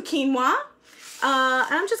use some quinoa.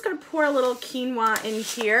 I'm just going to pour a little quinoa in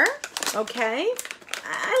here. Okay.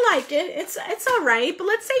 I like it. It's all right. But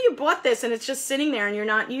let's say you bought this and it's just sitting there and you're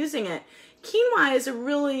not using it. Quinoa is a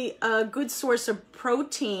really good source of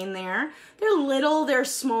protein there. They're little, they're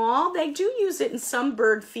small. They do use it in some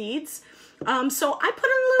bird feeds. So I put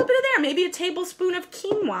in a little bit of there, maybe a tablespoon of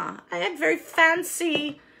quinoa. I have very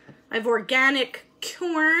fancy, I have organic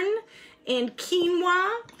corn and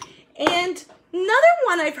quinoa. And another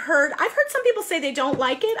one I've heard some people say they don't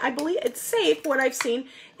like it. I believe it's safe, what I've seen,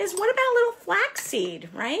 is what about a little flaxseed,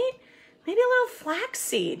 right? Maybe a little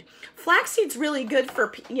flaxseed. Flaxseed's really good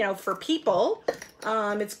for, for people.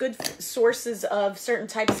 It's good sources of certain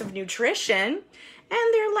types of nutrition.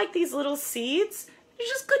 And they're like these little seeds. It's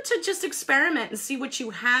just good to just experiment and see what you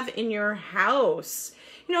have in your house.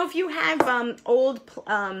 If you have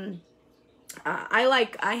I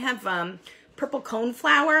have purple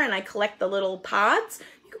coneflower, and I collect the little pods.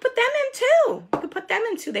 You can put them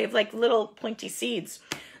in too. They have like little pointy seeds.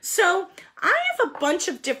 So I have a bunch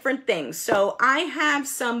of different things. So I have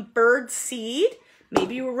some bird seed.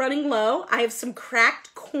 Maybe you were running low. I have some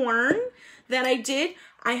cracked corn that I did.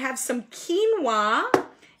 I have some quinoa.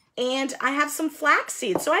 And I have some flax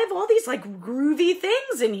seeds. So I have all these like groovy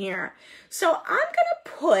things in here. So I'm gonna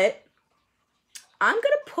put, I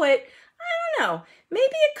don't know,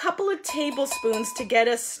 maybe a couple of tablespoons to get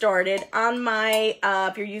us started on my,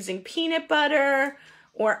 if you're using peanut butter,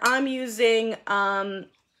 or I'm using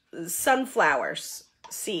sunflower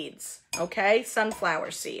seeds, okay?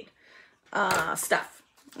 Sunflower seed stuff,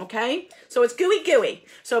 okay? So it's gooey.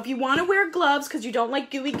 So if you wanna wear gloves because you don't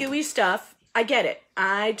like gooey stuff, I get it.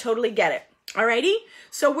 I totally get it. Alrighty?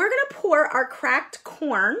 So we're going to pour our cracked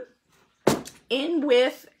corn in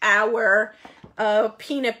with our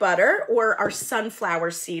peanut butter or our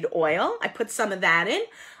sunflower seed oil. I put some of that in.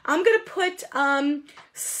 I'm going to put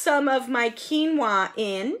some of my quinoa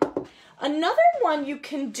in. Another one you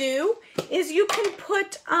can do is you can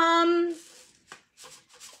put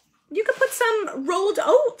some rolled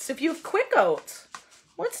oats if you have quick oats.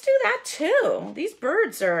 Let's do that too. These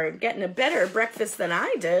birds are getting a better breakfast than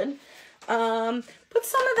I did. Put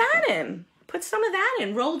some of that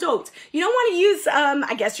in. Rolled oats. You don't want to use,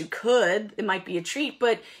 I guess you could. It might be a treat,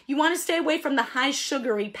 but you want to stay away from the high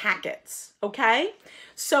sugary packets, okay?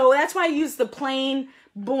 So that's why I use the plain,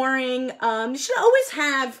 boring. You should always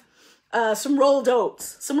have some rolled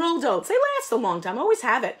oats. They last a long time. Always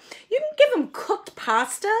have it. You can give them cooked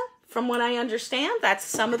pasta, from what I understand. That's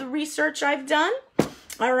some of the research I've done.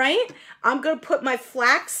 All right, I'm going to put my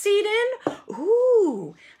flax seed in.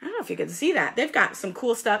 Ooh, I don't know if you can see that. They've got some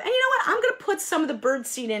cool stuff. And you know what? I'm going to put some of the bird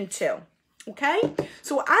seed in too. Okay,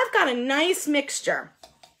 so I've got a nice mixture.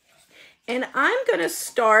 And I'm going to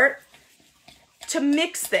start to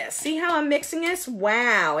mix this. See how I'm mixing this?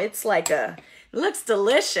 Wow, it's like it looks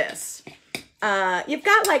delicious. You've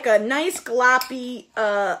got like a nice gloppy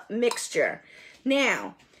mixture.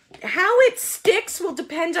 Now, how it sticks will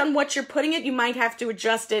depend on what you're putting it. You might have to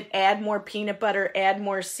adjust it, add more peanut butter, add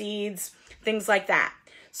more seeds, things like that.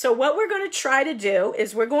 So what we're going to try to do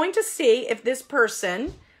is we're going to see if this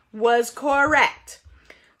person was correct.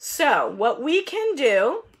 So what we can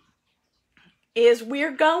do is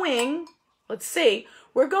we're going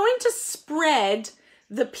to spread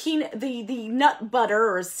the nut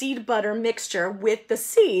butter or seed butter mixture with the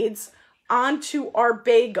seeds onto our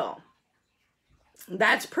bagel.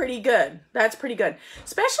 That's pretty good.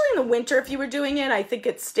 Especially in the winter if you were doing it. I think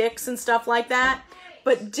it sticks and stuff like that.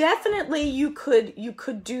 But definitely you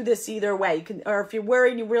could do this either way. Or if you're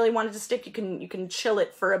worried you really want it to stick, you can chill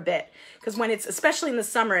it for a bit. Because when it's, especially in the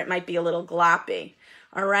summer, it might be a little gloppy.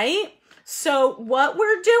 All right? So what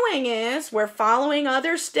we're doing is we're following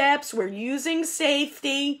other steps. We're using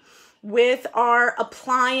safety with our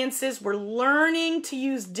appliances. We're learning to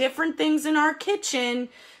use different things in our kitchen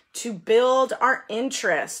to build our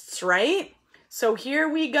interests, right? So here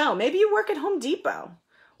we go. Maybe you work at Home Depot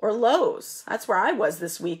or Lowe's. That's where I was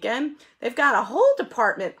this weekend. They've got a whole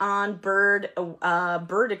department on bird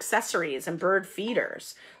accessories and bird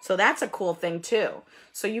feeders. So that's a cool thing too.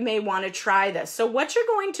 So you may want to try this. So what you're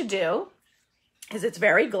going to do is, it's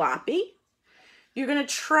very gloppy. You're going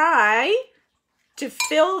to try to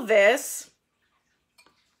fill this.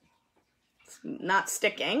 It's not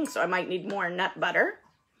sticking, so I might need more nut butter.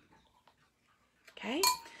 Okay,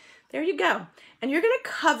 there you go. And you're going to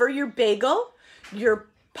cover your bagel, your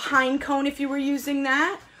pine cone if you were using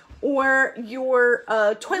that, or your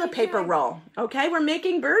toilet paper roll. Okay, we're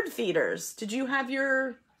making bird feeders. Did you have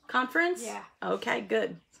your conference? Yeah. Okay,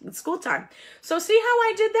 good. It's school time. So see how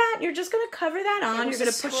I did that? You're just going to cover that on. You're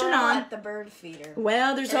going to push it on. At the bird feeder.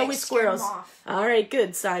 Well, there's always squirrels. Off. All right,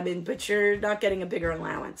 good, Simon, but you're not getting a bigger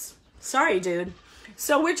allowance. Sorry, dude.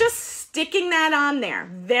 So we're just sticking that on there.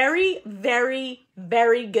 Very, very,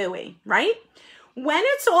 very gooey, right? When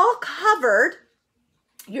it's all covered,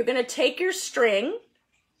 you're going to take your string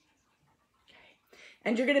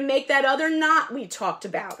and you're going to make that other knot we talked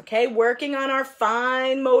about, okay? Working on our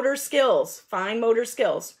fine motor skills,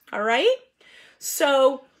 all right?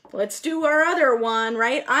 So let's do our other one,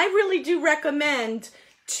 right? I really do recommend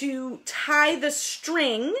to tie the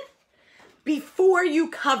string before you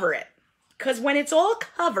cover it, because when it's all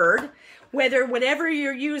covered, whatever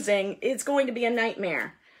you're using, it's going to be a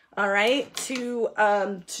nightmare. All right, to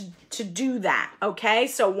do that, okay?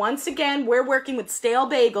 So once again, we're working with stale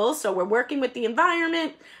bagels, so we're working with the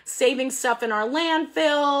environment, saving stuff in our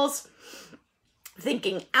landfills,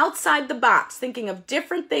 thinking outside the box, thinking of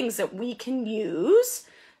different things that we can use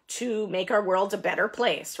to make our world a better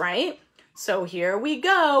place, right? So here we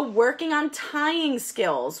go, working on tying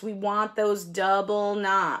skills. We want those double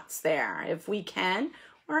knots there if we can,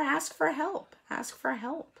 or ask for help,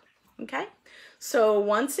 okay? So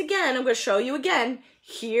once again, I'm going to show you again.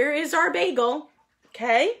 Here is our bagel,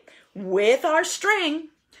 okay, with our string.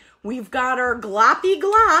 We've got our gloppy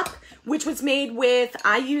glop, which was made with,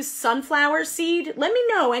 I used sunflower seed. Let me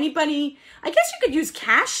know, anybody, I guess you could use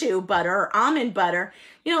cashew butter or almond butter.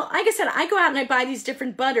 You know, like I said, I go out and I buy these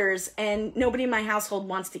different butters and nobody in my household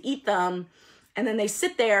wants to eat them. And then they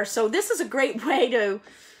sit there. So this is a great way to,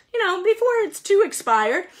 you know, before it's too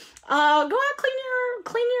expired, go out,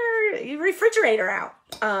 clean your refrigerator out.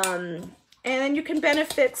 And then you can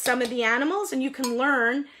benefit some of the animals and you can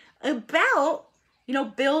learn about, you know,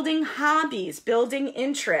 building hobbies, building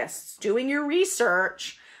interests, doing your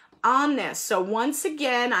research on this. So once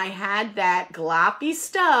again, I had that gloppy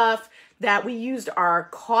stuff that we used our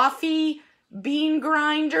coffee bean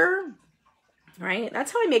grinder, right?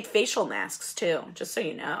 That's how I make facial masks too, just so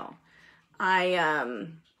you know. I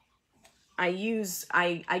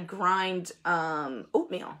grind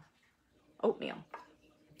oatmeal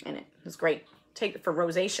in it. It's great. Take it for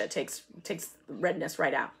rosacea. Takes redness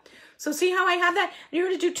right out. So see how I have that? You're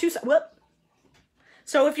going to do two. Whoop.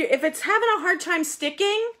 So if it's having a hard time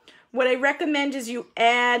sticking, what I recommend is you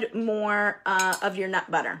add more of your nut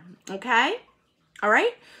butter. Okay. All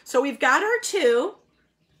right. So we've got our two.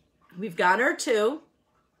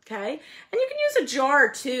 Okay, and you can use a jar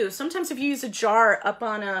too. Sometimes if you use a jar up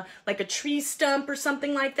on like a tree stump or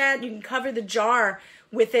something like that, you can cover the jar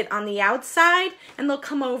with it on the outside and they'll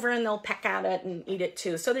come over and they'll peck at it and eat it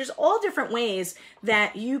too. So there's all different ways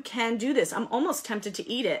that you can do this. I'm almost tempted to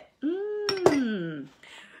eat it.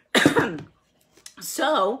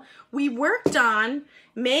 So we worked on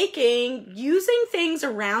using things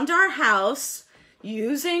around our house,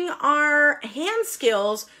 using our hand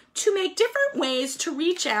skills to make different ways to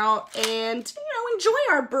reach out and, you know, enjoy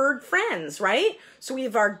our bird friends, right? So we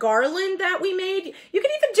have our garland that we made. You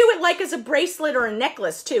can even do it like as a bracelet or a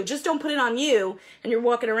necklace too. Just don't put it on you and you're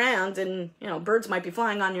walking around and, you know, birds might be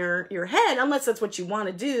flying on your head unless that's what you want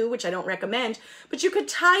to do, which I don't recommend. But you could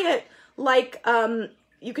tie it like,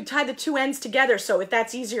 you could tie the two ends together so if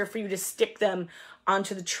that's easier for you to stick them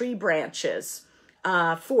onto the tree branches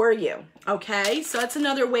for you, okay? So that's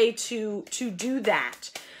another way to do that.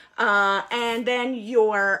 And then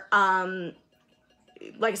your,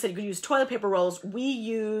 like I said, you could use toilet paper rolls. We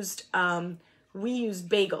used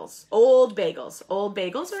bagels, old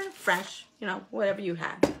bagels or fresh, you know, whatever you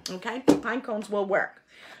had. Okay. Pine cones will work.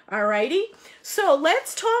 Alrighty. So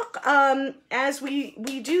let's talk, as we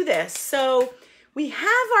do this. So we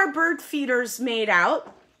have our bird feeders made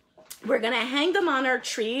out. We're going to hang them on our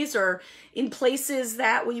trees or in places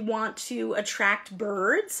that we want to attract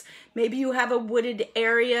birds. Maybe you have a wooded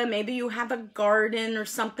area, maybe you have a garden or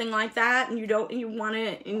something like that, and you want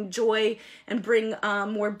to enjoy and bring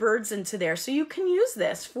more birds into there. So you can use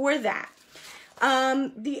this for that.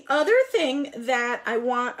 The other thing that I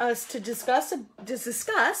want us to discuss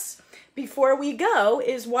before we go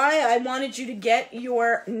is why I wanted you to get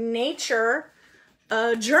your nature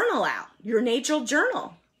journal out, your nature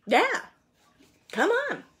journal. Yeah, come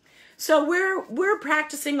on. So we're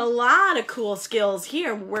practicing a lot of cool skills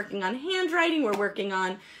here. We're working on handwriting. We're working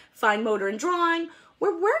on fine motor and drawing.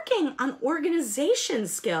 We're working on organization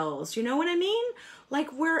skills. You know what I mean?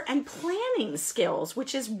 And planning skills,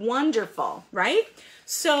 which is wonderful, right?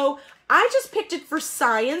 So I just picked it for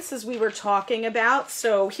science as we were talking about.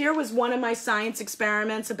 So here was one of my science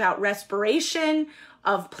experiments about respiration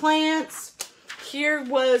of plants. Here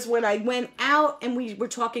was when I went out and we were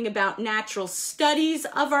talking about natural studies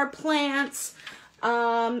of our plants.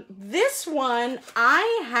 This one,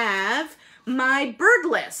 I have my bird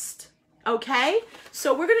list, okay?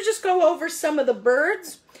 So we're gonna just go over some of the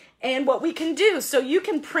birds and what we can do. So you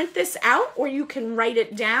can print this out or you can write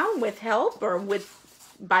it down with help or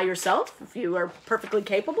by yourself if you are perfectly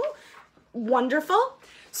capable. Wonderful.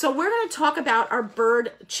 So we're gonna talk about our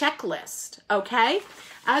bird checklist, okay?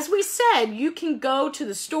 As we said, you can go to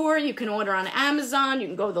the store, you can order on Amazon, you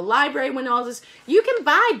can go to the library when all this. You can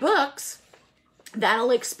buy books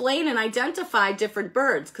that'll explain and identify different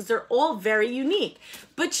birds because they're all very unique.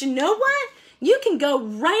 But you know what? You can go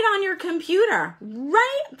right on your computer,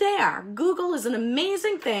 right there. Google is an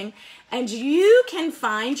amazing thing, and you can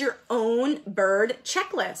find your own bird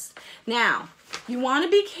checklist. Now, you want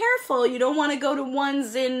to be careful. You don't want to go to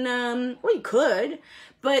ones in, well, you could,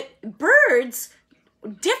 but birds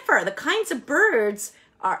differ. The kinds of birds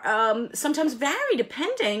are sometimes vary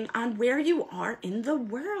depending on where you are in the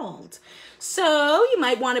world. So you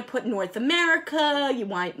might want to put North America, you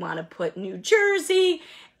might want to put New Jersey,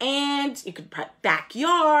 and you could put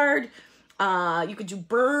backyard, you could do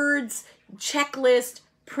birds, checklist,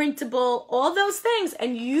 printable, all those things,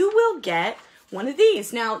 and you will get one of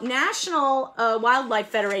these. Now, National Wildlife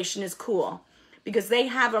Federation is cool because they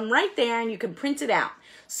have them right there and you can print it out.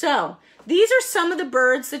 So these are some of the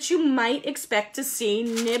birds that you might expect to see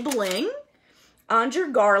nibbling on your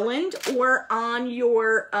garland or on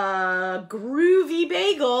your groovy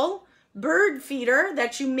bagel bird feeder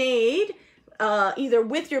that you made either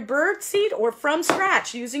with your bird seed or from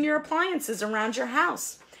scratch using your appliances around your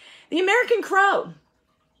house. The American crow.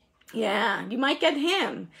 Yeah, you might get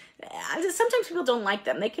him. Sometimes people don't like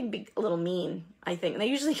them. They can be a little mean, I think. They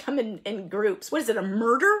usually come in groups. What is it, a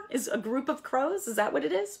murder? Is a group of crows? Is that what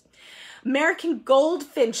it is? American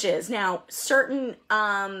goldfinches. Now, certain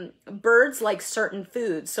birds like certain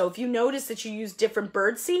foods. So if you notice that you use different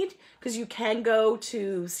bird seed, because you can go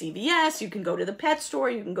to CVS, you can go to the pet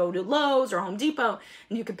store, you can go to Lowe's or Home Depot,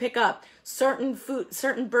 and you can pick up certain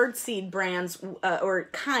bird seed brands or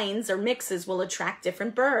kinds or mixes will attract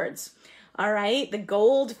different birds. All right, the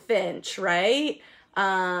goldfinch, right?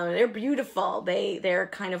 They're beautiful. They're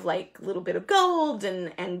kind of like a little bit of gold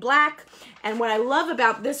and black. And what I love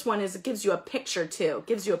about this one is it gives you a picture too. It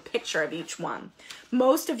gives you a picture of each one.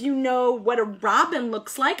 Most of you know what a robin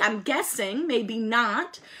looks like. I'm guessing, maybe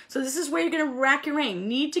not. So this is where you're going to rack your brain.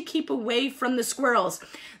 Need to keep away from the squirrels.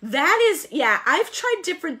 That is, yeah, I've tried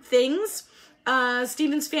different things,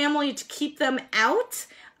 Stephen's family, to keep them out.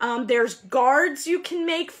 There's guards you can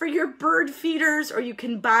make for your bird feeders or you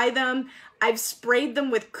can buy them. I've sprayed them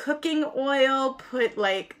with cooking oil, put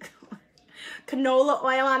like canola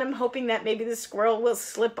oil on them, hoping that maybe the squirrel will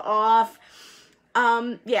slip off.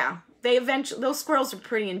 Yeah, those squirrels are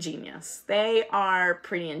pretty ingenious. They are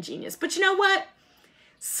pretty ingenious. But you know what?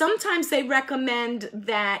 Sometimes they recommend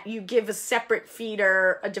that you give a separate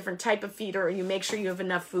feeder, a different type of feeder, or you make sure you have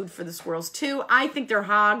enough food for the squirrels too. I think they're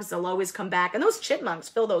hogs. They'll always come back. And those chipmunks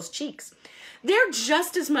fill those cheeks. They're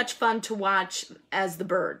just as much fun to watch as the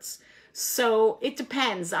birds. So it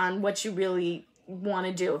depends on what you really want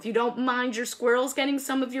to do. If you don't mind your squirrels getting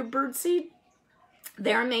some of your bird seed,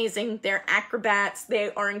 they're amazing. They're acrobats.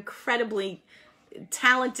 They are incredibly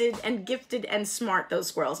talented and gifted and smart, those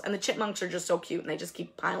squirrels. And the chipmunks are just so cute and they just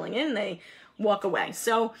keep piling in and they walk away.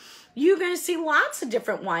 So you're going to see lots of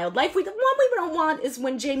different wildlife. The one we don't want is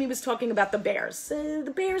when Jamie was talking about the bears.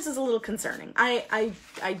 The bears is a little concerning. I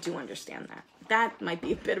do understand that. That might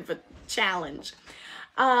be a bit of a challenge.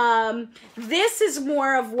 This is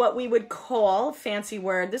more of what we would call, fancy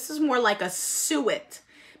word, this is more like a suet.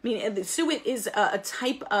 I mean, the suet is a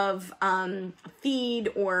type of feed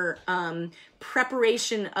or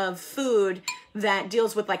preparation of food that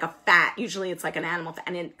deals with like a fat. Usually it's like an animal fat,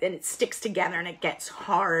 and it sticks together and it gets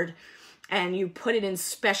hard. And you put it in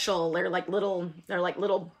special, they're like little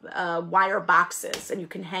wire boxes, and you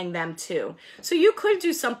can hang them too. So you could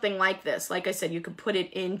do something like this. Like I said, you could put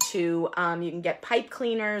it into, you can get pipe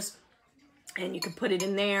cleaners, and you could put it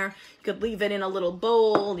in there. You could leave it in a little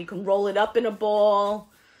bowl. You can roll it up in a ball.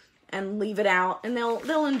 and leave it out, and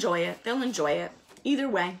they'll enjoy it. They'll enjoy it either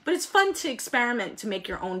way. But it's fun to experiment to make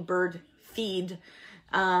your own bird feed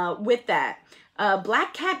with that.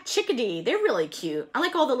 Black cap chickadee, they're really cute. I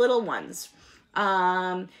like all the little ones.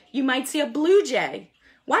 You might see a blue jay.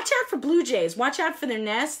 Watch out for blue jays. Watch out for their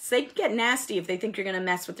nests. They can get nasty if they think you're going to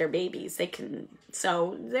mess with their babies. They can.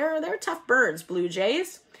 So they're tough birds, blue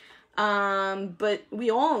jays. But we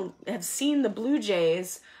all have seen the blue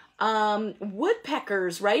jays.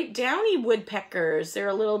 Woodpeckers, right? Downy woodpeckers. They're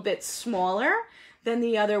a little bit smaller than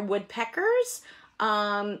the other woodpeckers.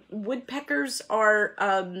 Woodpeckers are,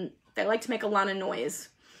 they like to make a lot of noise.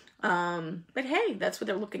 But hey, that's what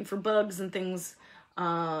they're looking for, bugs and things,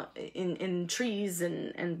 in trees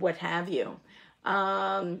and what have you.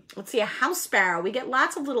 Let's see, a house sparrow. We get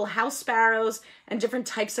lots of little house sparrows and different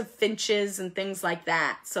types of finches and things like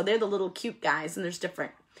that. So they're the little cute guys, and there's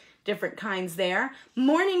different kinds there.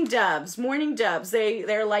 Mourning doves. They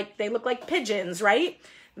look like pigeons, right?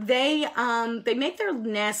 They make their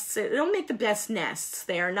nests. They don't make the best nests.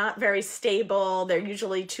 They are not very stable. They're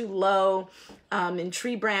usually too low in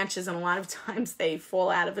tree branches, and a lot of times they fall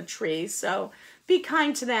out of a tree. So be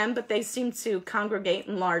kind to them, but they seem to congregate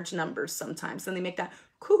in large numbers sometimes, and they make that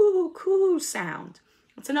coo sound.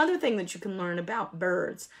 That's another thing that you can learn about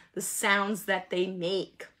birds, the sounds that they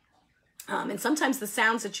make. And sometimes the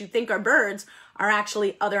sounds that you think are birds are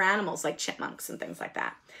actually other animals, like chipmunks and things like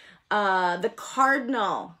that. The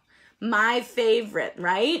cardinal, my favorite,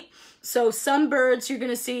 right? So some birds you're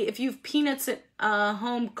going to see, if you have peanuts at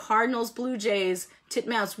home, cardinals, blue jays,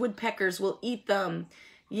 titmouse, woodpeckers will eat them.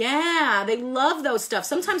 Yeah, they love those stuff.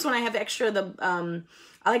 Sometimes when I have extra, I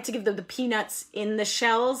like to give them the peanuts in the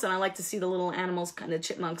shells, and I like to see the little animals, kind of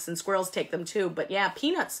chipmunks and squirrels, take them too. But yeah,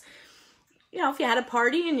 peanuts. You know, if you had a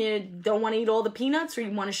party and you don't want to eat all the peanuts, or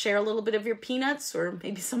you want to share a little bit of your peanuts, or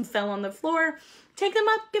maybe some fell on the floor, take them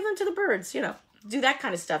up, give them to the birds, you know, do that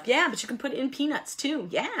kind of stuff. Yeah, but you can put in peanuts too.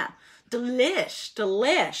 Yeah,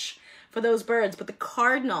 delish for those birds. But the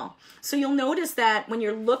cardinal, so you'll notice that when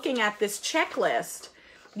you're looking at this checklist,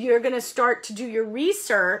 you're going to start to do your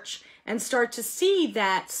research and start to see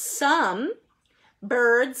that some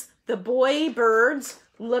birds, the boy birds,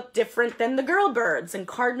 look different than the girl birds, and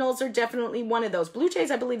cardinals are definitely one of those. Blue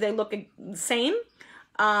jays, I believe they look the same.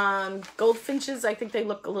 Goldfinches, I think they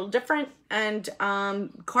look a little different, and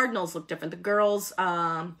cardinals look different. The girls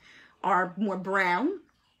are more brown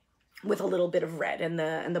with a little bit of red, and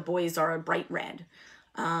the boys are a bright red.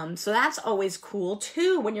 So that's always cool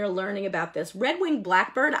too when you're learning about this. Red-winged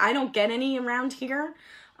blackbird, I don't get any around here,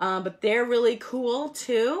 but they're really cool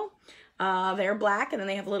too. They're black, and then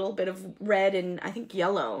they have a little bit of red and I think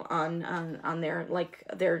yellow on their, like,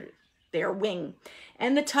 their wing.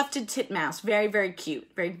 And the tufted titmouse, very, very cute.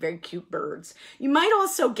 Very, very cute birds. You might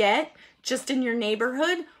also get, just in your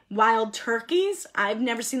neighborhood, wild turkeys. I've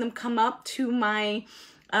never seen them come up to my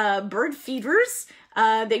bird feeders.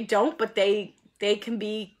 They don't, but they can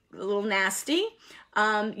be a little nasty.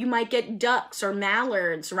 You might get ducks or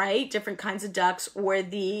mallards, right? Different kinds of ducks, or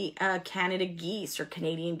the Canada geese, or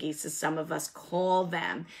Canadian geese as some of us call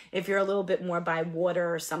them, if you're a little bit more by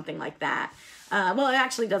water or something like that. Well, it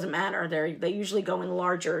actually doesn't matter. They usually go in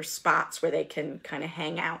larger spots where they can kind of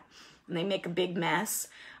hang out, and they make a big mess.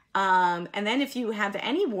 And then if you have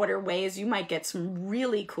any waterways, you might get some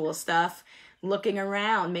really cool stuff looking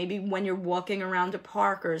around. Maybe when you're walking around a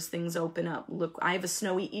park or as things open up. Look, I have a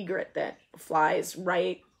snowy egret that flies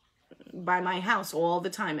right by my house all the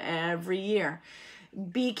time, every year.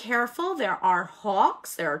 Be careful. There are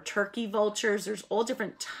hawks, there are turkey vultures, there's all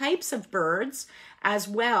different types of birds as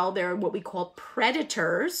well. They're what we call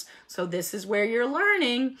predators. So this is where you're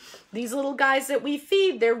learning. These little guys that we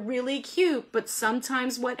feed, they're really cute, but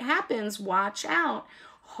sometimes what happens, watch out.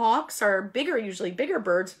 Hawks are bigger, usually bigger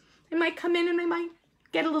birds. They might come in and they might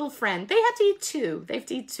get a little friend. They have to eat too. They have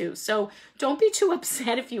to eat too. So don't be too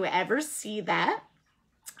upset if you ever see that.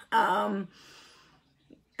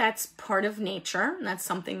 That's part of nature. And that's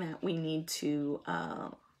something that we need to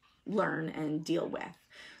learn and deal with.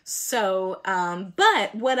 So,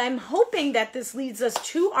 but what I'm hoping that this leads us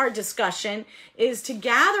to our discussion is to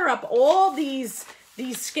gather up all these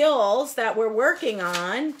skills that we're working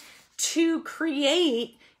on to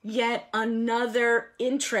create yet another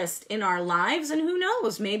interest in our lives. And who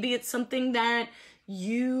knows, maybe it's something that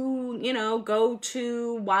you know, go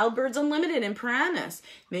to Wild Birds Unlimited in Paramus.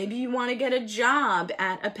 Maybe you want to get a job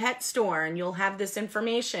at a pet store and you'll have this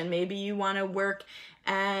information. Maybe you want to work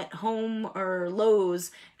at Home or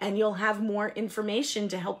Lowe's and you'll have more information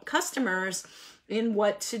to help customers in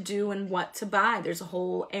what to do and what to buy. There's a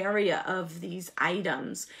whole area of these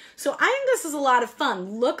items. So I think this is a lot of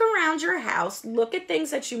fun. Look around your house. Look at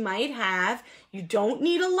things that you might have. You don't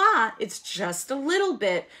need a lot. It's just a little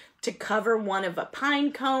bit to cover one of a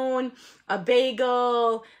pine cone, a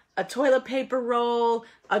bagel, a toilet paper roll,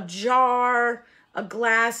 a jar, a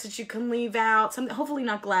glass that you can leave out. Something, hopefully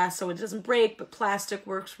not glass so it doesn't break, but plastic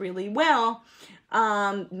works really well.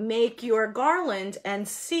 Make your garland and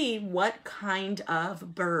see what kind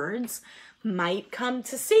of birds might come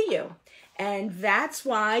to see you. And that's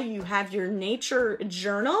why you have your nature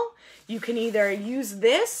journal. You can either use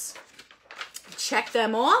this, check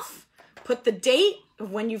them off, put the date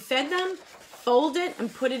of when you fed them, fold it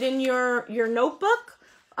and put it in your notebook.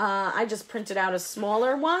 I just printed out a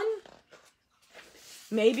smaller one.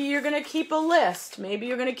 Maybe you're going to keep a list. Maybe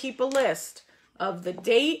you're going to keep a list of the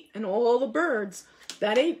date and all the birds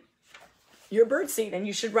that ate your bird seed. And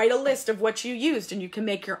you should write a list of what you used, and you can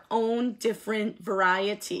make your own different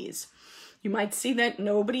varieties. You might see that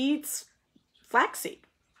nobody eats flaxseed,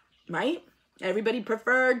 right? Everybody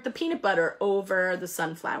preferred the peanut butter over the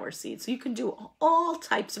sunflower seed. So you can do all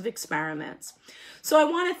types of experiments. So I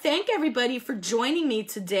want to thank everybody for joining me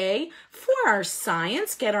today for our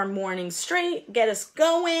science. Get our morning straight, get us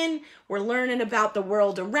going. We're learning about the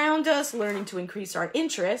world around us, learning to increase our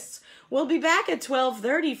interests. We'll be back at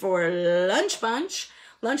 12:30 for Lunch Bunch.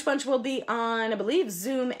 Lunch Bunch will be on, I believe,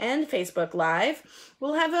 Zoom and Facebook Live.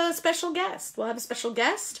 We'll have a special guest.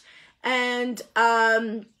 And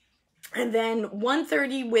then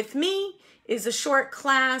 1:30 with me is a short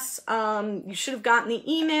class. You should have gotten the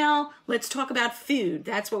email. Let's talk about food.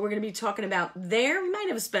 That's what we're going to be talking about there. We might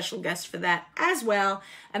have a special guest for that as well.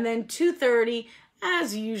 And then 2:30,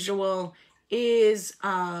 as usual, is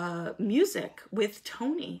music with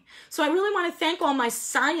Tony. So I really want to thank all my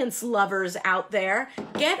science lovers out there.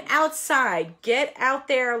 Get outside, get out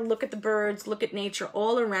there, look at the birds, look at nature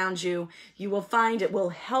all around you. You will find it will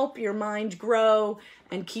help your mind grow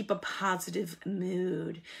and keep a positive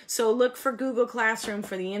mood. So look for Google Classroom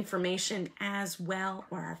for the information as well,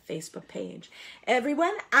 or our Facebook page.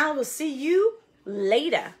 Everyone, I will see you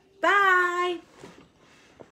later. Bye.